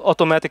that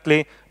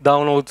automatically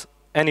downloads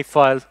any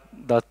file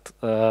that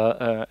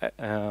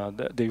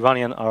the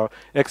Iranian are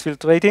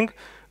exfiltrating,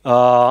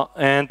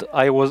 and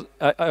I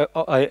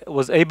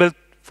was able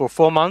for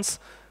 4 months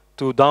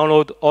to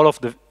download all of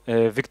the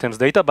victims'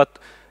 data. But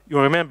you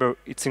remember,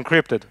 it's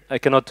encrypted. I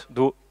cannot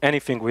do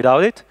anything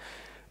without it.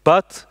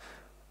 But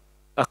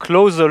a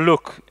closer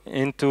look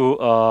into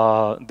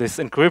this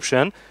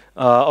encryption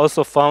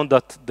also found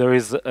that there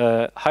is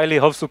highly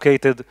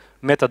obfuscated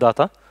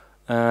metadata,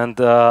 and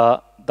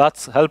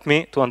that's helped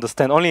me to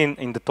understand only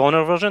in the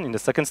Toner version, in the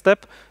second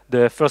step.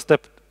 The first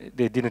step,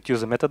 they didn't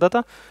use the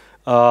metadata.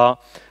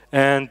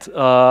 And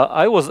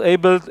I was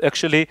able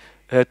actually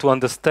to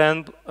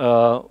understand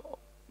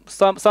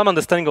some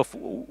understanding of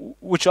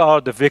which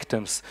are the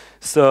victims.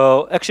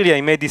 So actually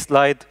I made this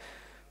slide.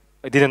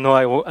 I didn't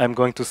know I'm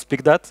going to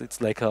speak that.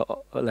 It's like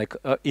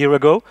a year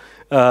ago.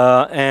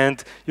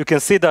 And you can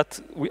see that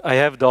I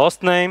have the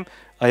host name.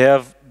 I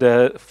have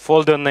the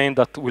folder name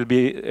that will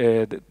be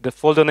the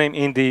folder name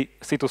in the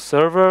C2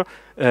 server.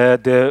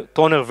 The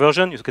Toner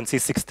version, you can see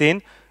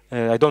 16.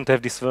 I don't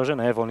have this version.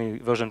 I have only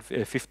version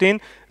 15.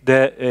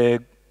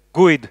 The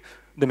GUID,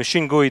 the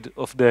machine GUID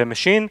of the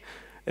machine,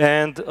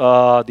 and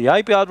the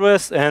IP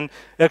address. And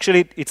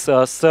actually, it's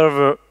a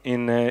server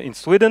in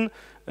Sweden.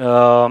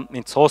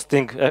 It's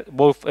hosting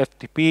both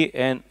FTP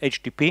and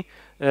HTTP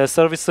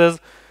services.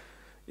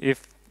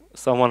 If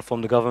someone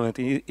from the government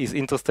is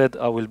interested,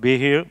 I will be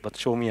here, but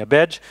show me a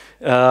badge.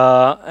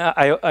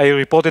 I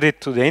reported it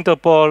to the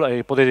Interpol. I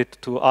reported it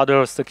to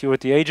other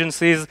security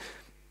agencies.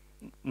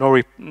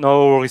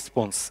 No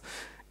response.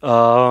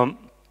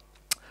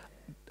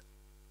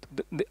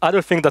 The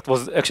other thing that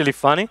was actually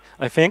funny,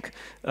 I think,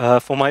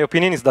 for my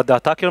opinion, is that the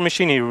attacker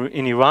machine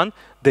in Iran,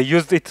 they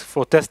used it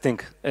for testing.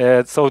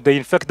 So they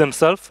infect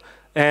themselves,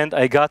 and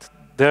I got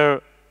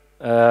their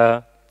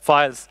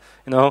files,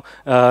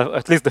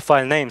 at least the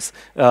file names,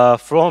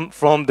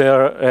 from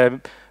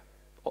the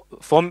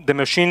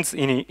machines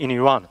in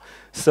Iran.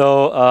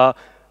 So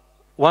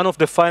one of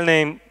the file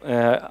name,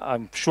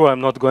 I'm sure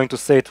I'm not going to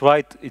say it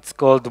right, it's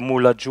called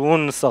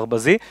Mulajun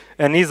Sarbazi,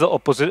 and he's an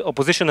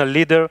oppositional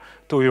leader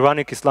to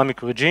Iranic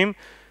Islamic regime.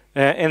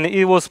 And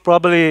he was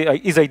probably,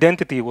 his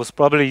identity was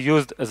probably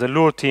used as a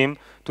lure team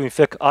to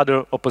infect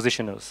other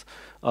oppositioners.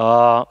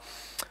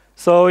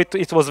 So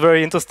it was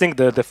very interesting.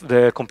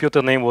 The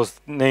computer name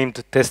was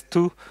named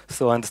Test2,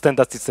 so I understand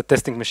that it's the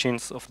testing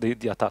machines of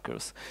the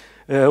attackers.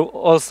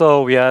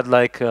 Also, we had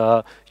like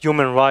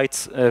human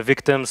rights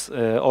victims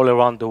all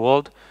around the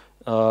world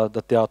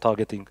that they are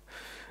targeting.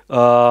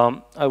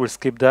 I will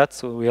skip that,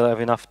 so we'll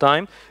have enough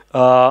time.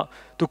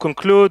 To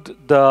conclude,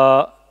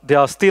 they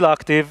are still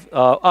active.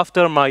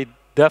 After my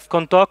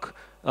Defcon talk,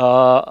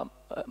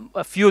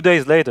 a few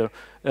days later,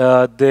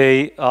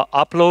 they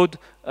upload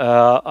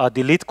a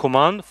delete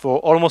command for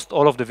almost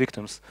all of the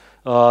victims.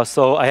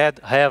 So I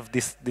have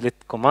this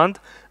delete command,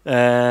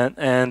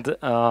 and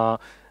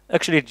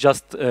actually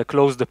just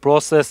close the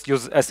process,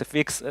 use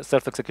SFX,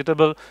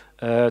 self-executable,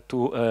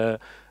 to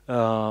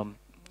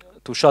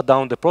shut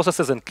down the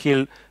processes and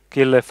kill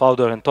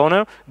Fowler and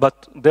Toner.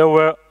 But there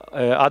were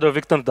other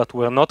victims that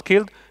were not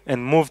killed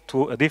and moved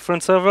to a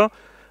different server.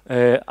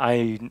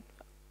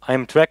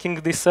 I'm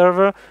tracking this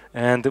server,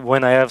 and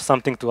when I have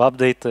something to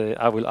update,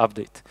 I will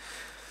update.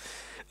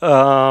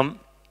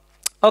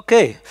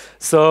 Okay,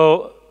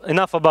 so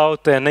enough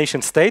about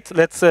nation state.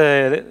 Let's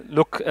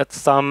look at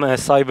some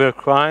cyber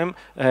crime.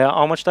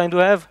 How much time do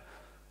I have?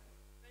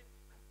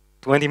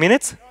 20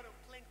 minutes?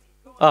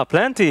 Ah,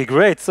 plenty,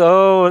 great.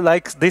 So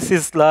like this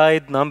is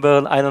slide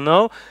number, I don't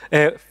know,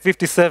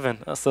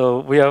 57.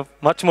 So we have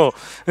much more.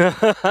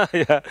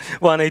 Yeah,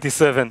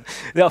 187.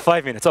 Yeah,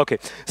 5 minutes, okay.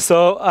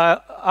 So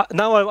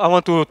now I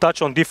want to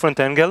touch on different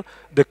angle,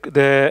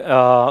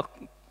 the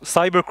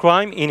cyber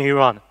crime in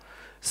Iran.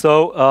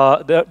 So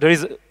there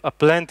is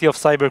plenty of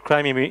cyber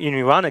crime in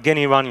Iran, again,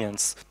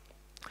 Iranians.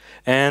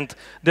 And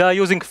they are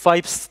using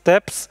 5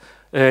 steps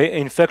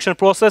infection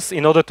process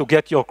in order to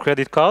get your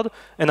credit card,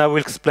 and I will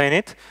explain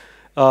it.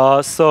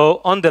 So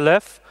on the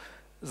left,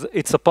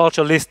 it's a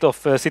partial list of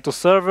C2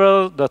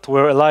 servers that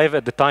were alive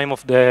at the time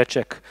of the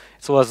check.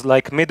 It was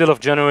like middle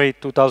of January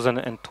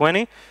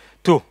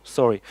 2022,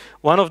 sorry.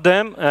 One of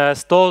them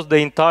stores the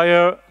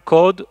entire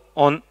code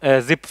on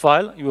a zip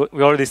file.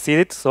 We already see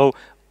it. So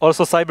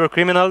also cyber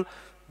criminal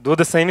do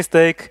the same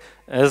mistake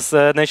as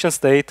nation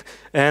state,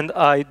 and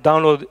I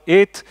download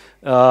it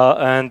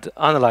and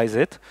analyze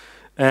it.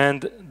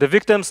 And the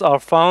victims are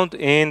found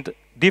in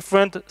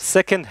different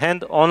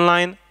second-hand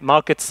online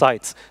market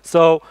sites.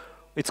 So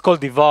it's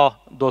called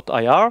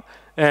divar.ir,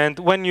 And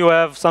when you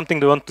have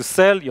something you want to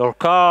sell, your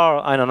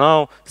car, I don't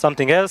know,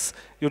 something else,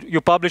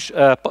 you publish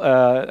an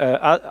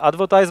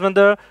advertisement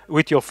there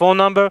with your phone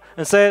number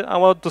and say, I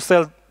want to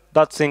sell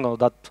that thing or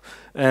that.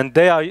 And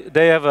they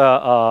have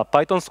a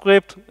Python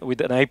script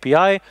with an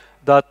API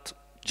that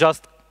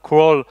just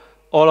crawl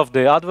all of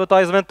the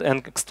advertisement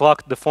and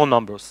extract the phone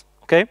numbers,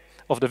 okay,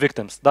 of the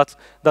victims. That's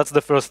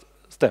the first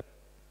step.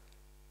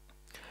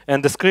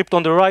 And the script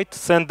on the right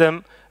send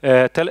them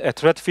a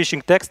threat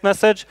phishing text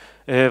message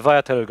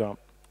via Telegram.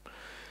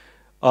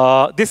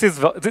 This is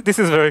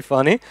very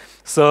funny.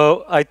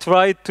 So I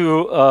tried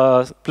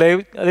to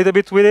play a little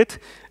bit with it,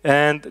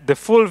 and the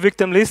full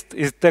victim list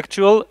is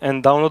textual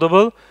and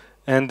downloadable,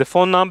 and the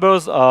phone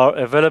numbers are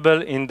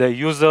available in the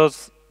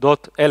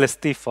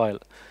users.lst file.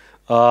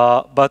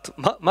 But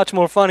much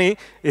more funny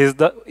is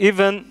that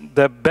even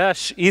the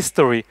bash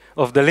history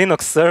of the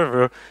Linux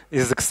server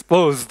is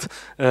exposed,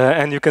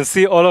 and you can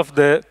see all of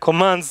the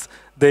commands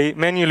they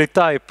manually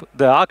type,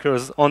 the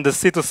hackers, on the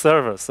C2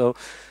 server. So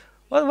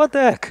what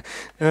the heck?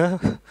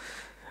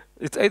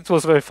 It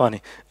was very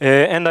funny.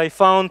 And I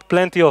found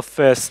plenty of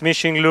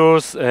smishing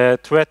lures,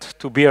 threat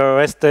to be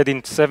arrested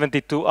in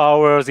 72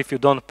 hours if you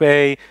don't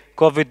pay,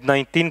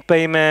 COVID-19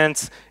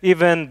 payments,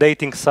 even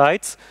dating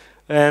sites.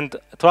 And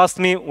trust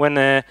me, when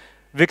a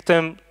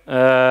victim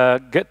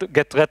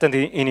get threatened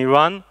in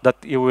Iran that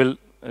he will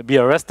be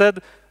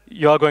arrested,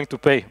 you are going to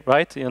pay,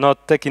 right? You're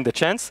not taking the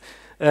chance.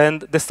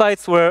 And the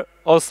sites were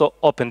also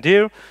opened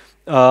here.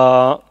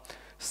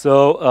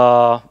 So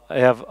I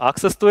have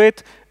access to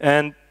it.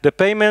 And the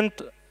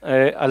payment,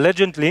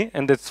 allegedly,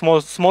 and the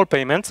small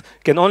payments,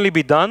 can only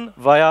be done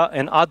via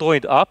an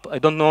Android app. I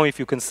don't know if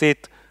you can see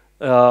it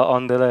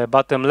on the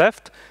bottom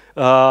left.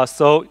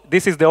 So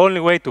this is the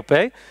only way to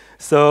pay.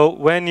 So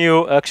when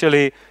you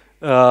actually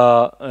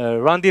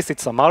run this,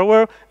 it's a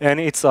malware, and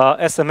it's a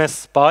SMS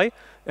spy,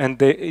 and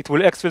it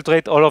will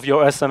exfiltrate all of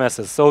your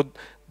SMSs. So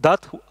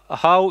that's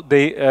how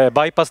they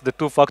bypass the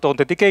two-factor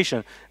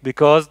authentication,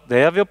 because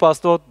they have your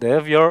password, they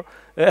have your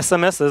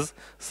SMSs,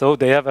 so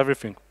they have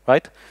everything,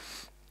 right?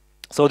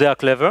 So they are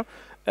clever.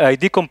 I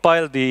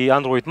decompiled the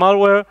Android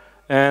malware,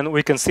 and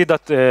we can see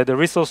that the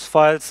resource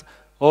files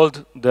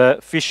hold the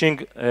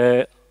phishing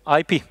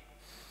IP.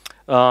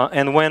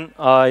 And when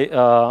I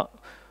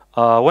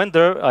went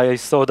there, I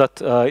saw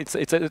that it's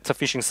a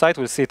phishing site.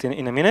 We'll see it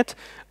in a minute.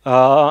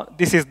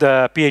 This is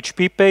the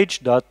PHP page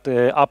that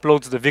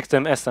uploads the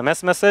victim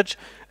SMS message,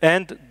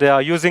 and they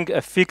are using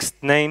a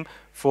fixed name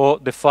for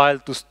the file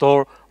to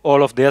store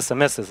all of the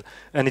SMSs.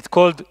 And it's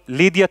called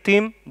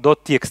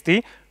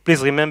lydiateam.txt.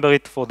 Please remember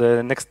it for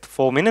the next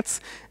 4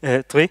 minutes,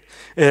 3.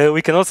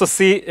 We can also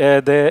see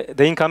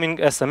the incoming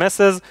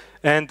SMSs,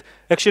 and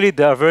actually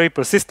they are very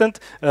persistent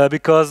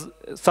because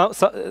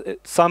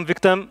some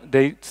victim,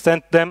 they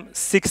sent them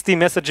 60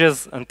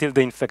 messages until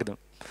they infect them.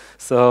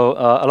 So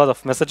a lot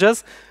of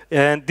messages.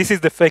 And this is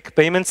the fake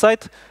payment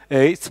site.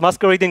 It's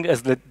masquerading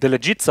as the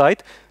legit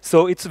site.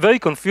 So it's very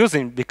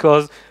confusing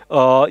because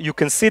you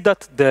can see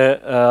that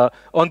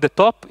on the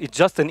top, it's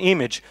just an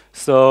image.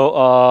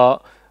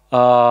 So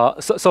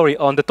sorry,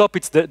 on the top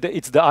it's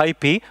the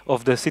IP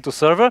of the C2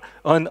 server,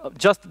 and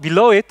just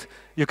below it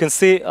you can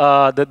see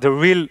the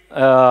real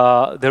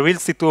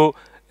C2,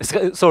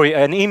 sorry,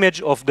 an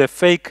image of the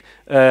fake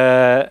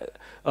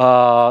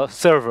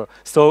server.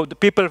 So the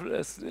people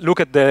look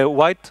at the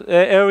white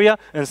area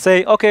and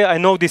say, okay, I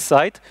know this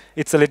site,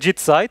 it's a legit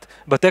site,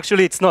 but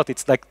actually it's not.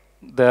 It's like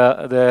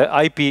the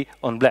IP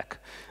on black.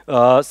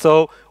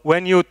 So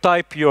when you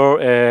type your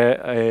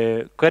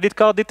credit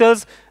card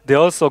details, they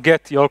also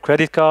get your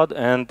credit card,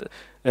 and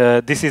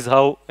this is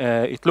how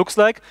it looks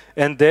like.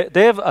 And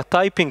they have a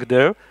typing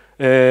there,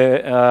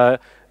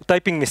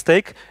 typing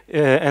mistake,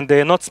 and they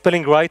are not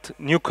spelling right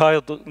new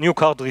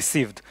card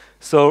received.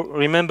 So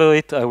remember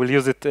it. I will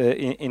use it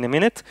in a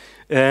minute.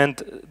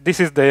 And this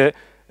is the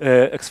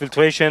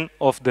exfiltration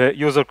of the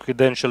user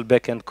credential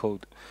backend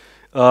code.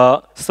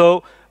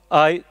 So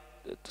I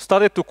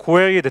started to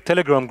query the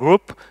Telegram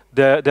group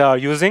they are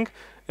using,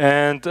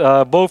 and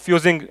both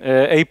using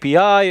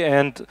API,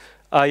 and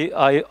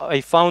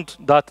I found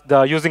that they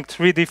are using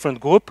 3 different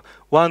groups.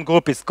 One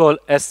group is called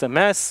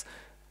SMS,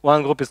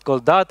 one group is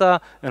called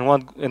data,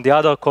 and the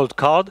other called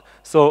card.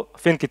 So I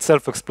think it's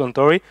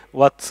self-explanatory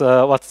what's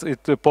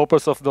the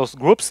purpose of those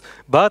groups.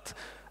 But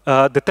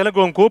the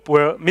Telegram group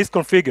were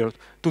misconfigured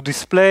to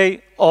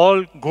display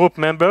all group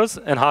members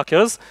and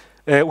hackers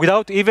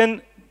without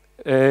even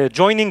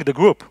joining the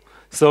group.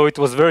 So it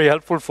was very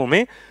helpful for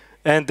me.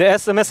 And the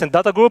SMS and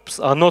data groups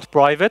are not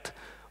private.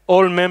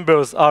 All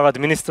members are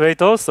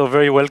administrators, so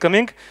very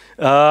welcoming.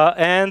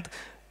 And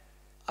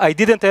I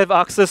didn't have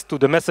access to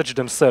the message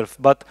themselves,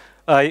 but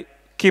I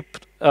keep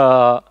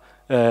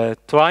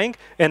trying,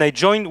 and I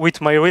joined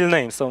with my real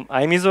name. So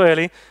I'm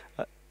Israeli.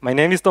 My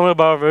name is Tomer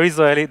Bar, very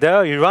Israeli. They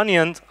are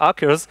Iranian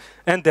hackers,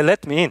 and they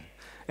let me in.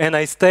 And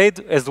I stayed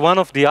as one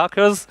of the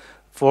hackers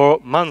for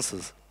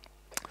months.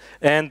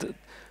 And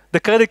the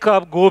credit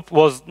card group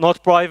was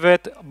not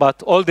private,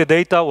 but all the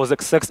data was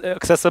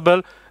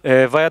accessible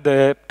via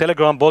the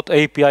Telegram bot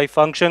API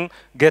function,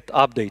 get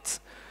updates.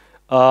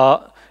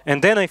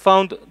 And then I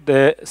found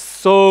the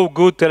So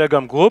Good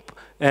Telegram group,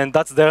 and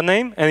that's their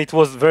name, and it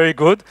was very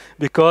good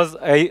because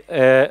I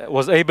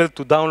was able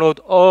to download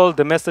all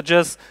the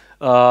messages.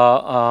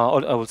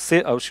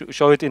 I'll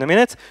show it in a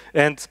minute,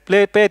 and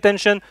pay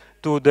attention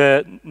to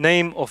the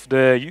name of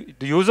the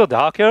user, the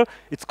hacker.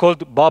 It's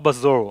called Baba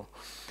Zoro.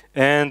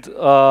 And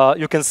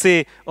you can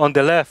see on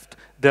the left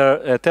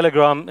their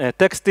Telegram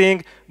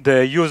texting,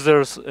 the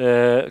user's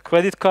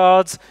credit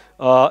cards,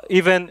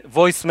 even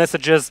voice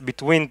messages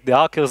between the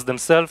hackers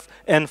themselves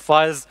and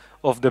files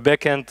of the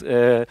backend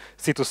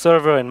C2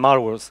 server and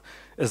malwares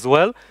as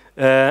well.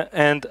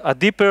 And a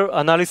deeper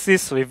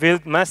analysis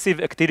revealed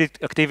massive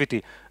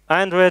activity,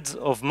 hundreds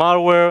of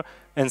malware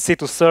and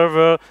C2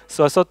 server.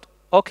 So I thought,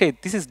 okay,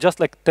 this is just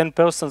like 10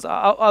 persons.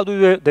 How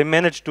do they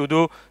manage to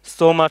do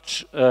so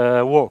much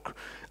work?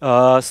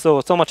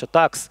 So much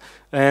attacks.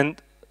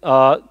 And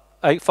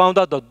I found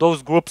out that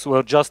those groups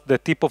were just the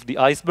tip of the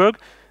iceberg.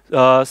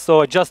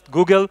 So I just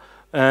Googled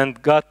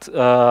and got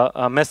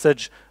a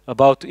message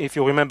about, if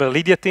you remember,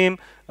 Lydia team,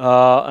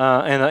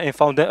 and I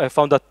found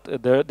that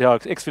they are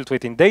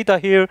exfiltrating data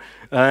here,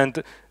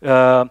 and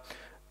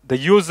the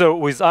user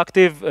who is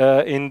active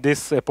in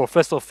this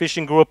professor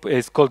phishing group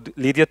is called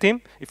Lydia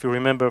team, if you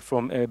remember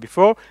from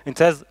before. It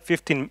has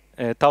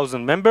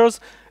 15,000 members,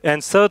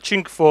 and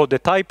searching for the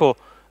typo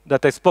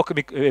that I spoke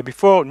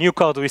before, new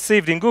card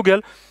received in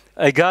Google,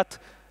 I got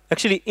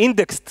actually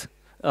indexed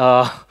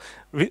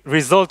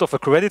result of a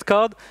credit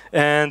card,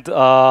 and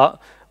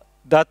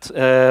that's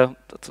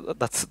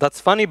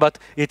funny, but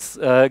it's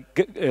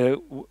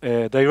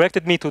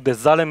directed me to the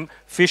Zalem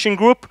phishing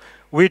group,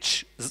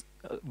 which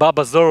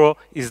Baba Zoro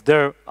is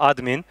their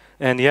admin,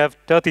 and you have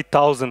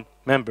 30,000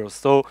 members.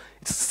 So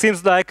it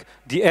seems like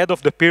the head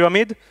of the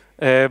pyramid,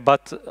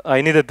 but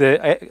I needed do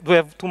we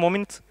have 2 more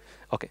minutes?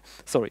 Okay,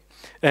 sorry.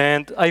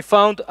 And I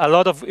found a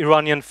lot of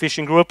Iranian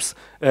phishing groups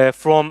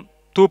from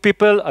 2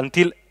 people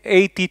until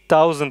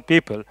 80,000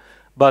 people.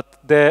 But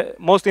the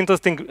most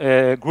interesting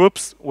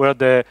groups were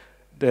the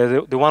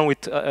one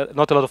with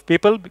not a lot of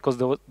people, because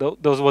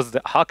those was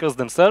the hackers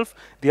themselves.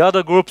 The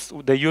other groups,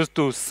 they used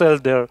to sell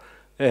their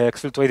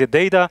exfiltrated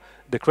data,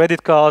 the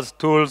credit cards,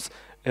 tools,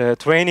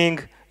 training,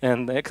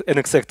 and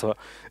etc.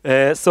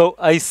 So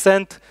I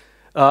sent,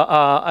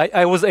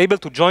 I was able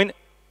to join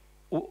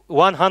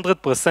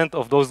 100%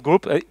 of those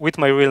groups with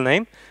my real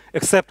name,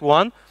 except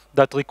one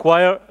that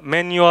require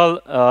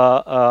manual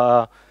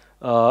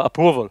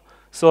approval.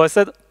 So I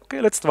said, okay,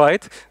 let's try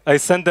it. I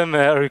sent them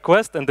a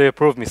request, and they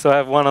approved me, so I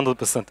have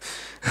 100%.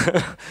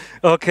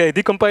 Okay,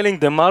 decompiling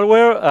the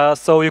malware.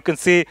 So you can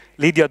see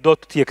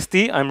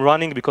lydia.txt. I'm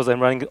running because I'm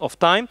running off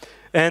time.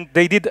 And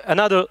they did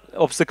another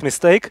OopsSec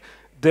mistake.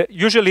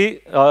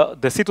 Usually,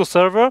 the C2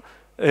 server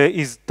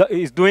is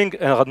doing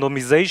a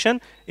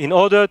randomization in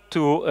order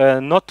to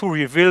not to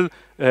reveal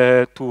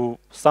to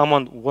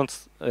someone who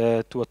wants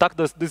to attack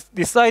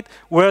this site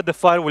where the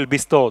file will be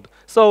stored.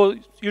 So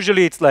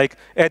usually it's like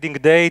adding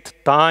date,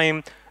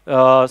 time,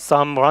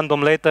 some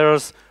random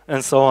letters,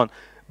 and so on.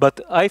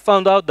 But I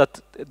found out that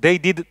they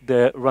did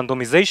the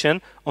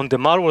randomization on the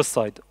malware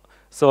side.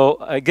 So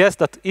I guess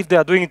that if they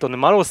are doing it on the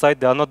malware side,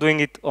 they are not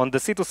doing it on the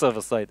C2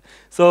 server side.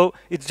 So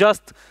it's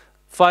just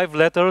 5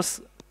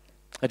 letters.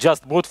 I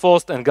just brute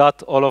forced and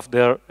got all of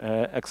their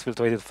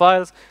exfiltrated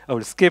files. I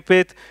will skip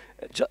it.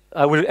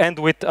 I will end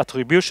with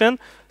attribution.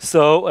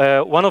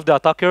 So one of the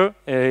attacker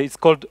is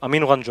called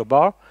Amin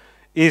Ranjabar.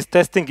 Is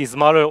testing his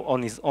malware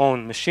on his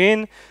own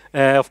machine,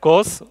 of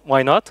course,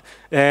 why not?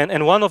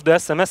 And one of the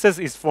SMSs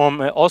is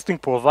from a hosting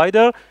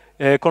provider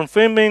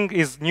confirming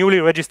his newly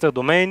registered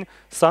domain,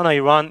 Sana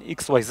Iran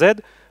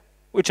XYZ,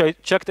 which I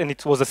checked, and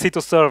it was a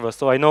C2 server,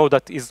 so I know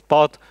that is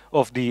part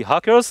of the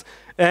hackers.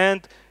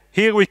 And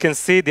here we can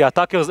see the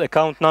attacker's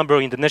account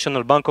number in the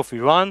National Bank of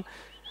Iran,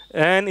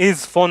 and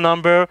his phone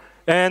number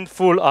and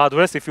full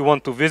address if you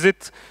want to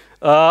visit.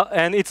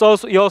 And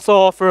he also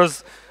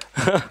offers,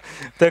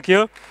 thank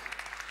you.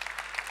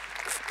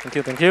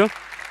 Thank you.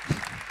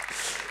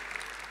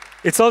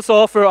 It's also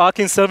offer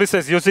hacking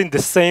services using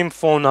the same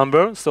phone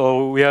number.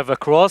 So we have a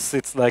cross.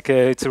 It's like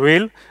it's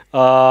real.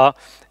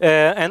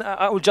 And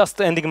I will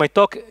just ending my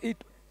talk.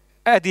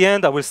 At the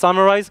end, I will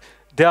summarize.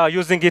 They are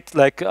using it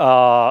like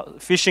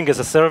phishing as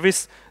a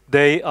service.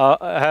 They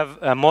have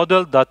a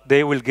model that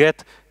they will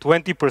get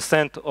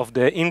 20% of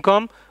the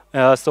income.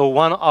 So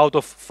 1 out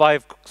of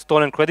 5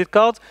 stolen credit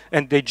cards,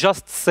 and they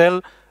just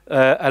sell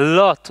a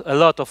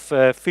lot of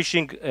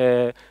phishing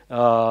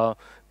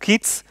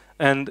kits,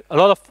 and a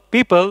lot of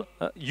people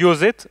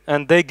use it,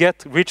 and they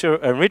get richer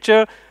and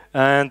richer.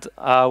 And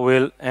I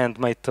will end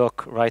my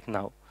talk right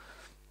now.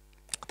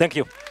 Thank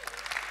you.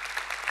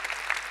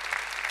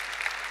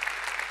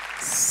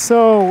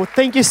 So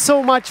thank you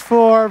so much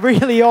for a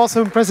really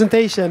awesome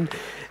presentation.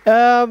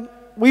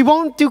 We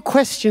won't do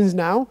questions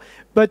now,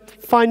 but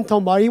find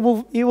Tomer.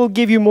 He will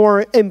give you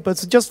more input.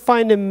 So just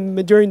find him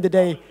during the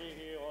day.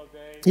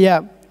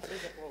 Yeah.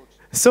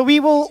 So we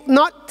will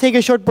not take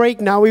a short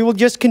break now. We will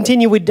just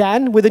continue with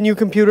Dan with a new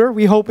computer.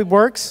 We hope it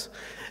works.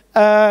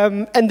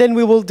 And then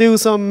we will do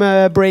some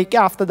break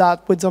after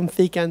that with some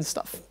Fika and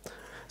stuff.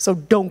 So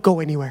don't go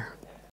anywhere.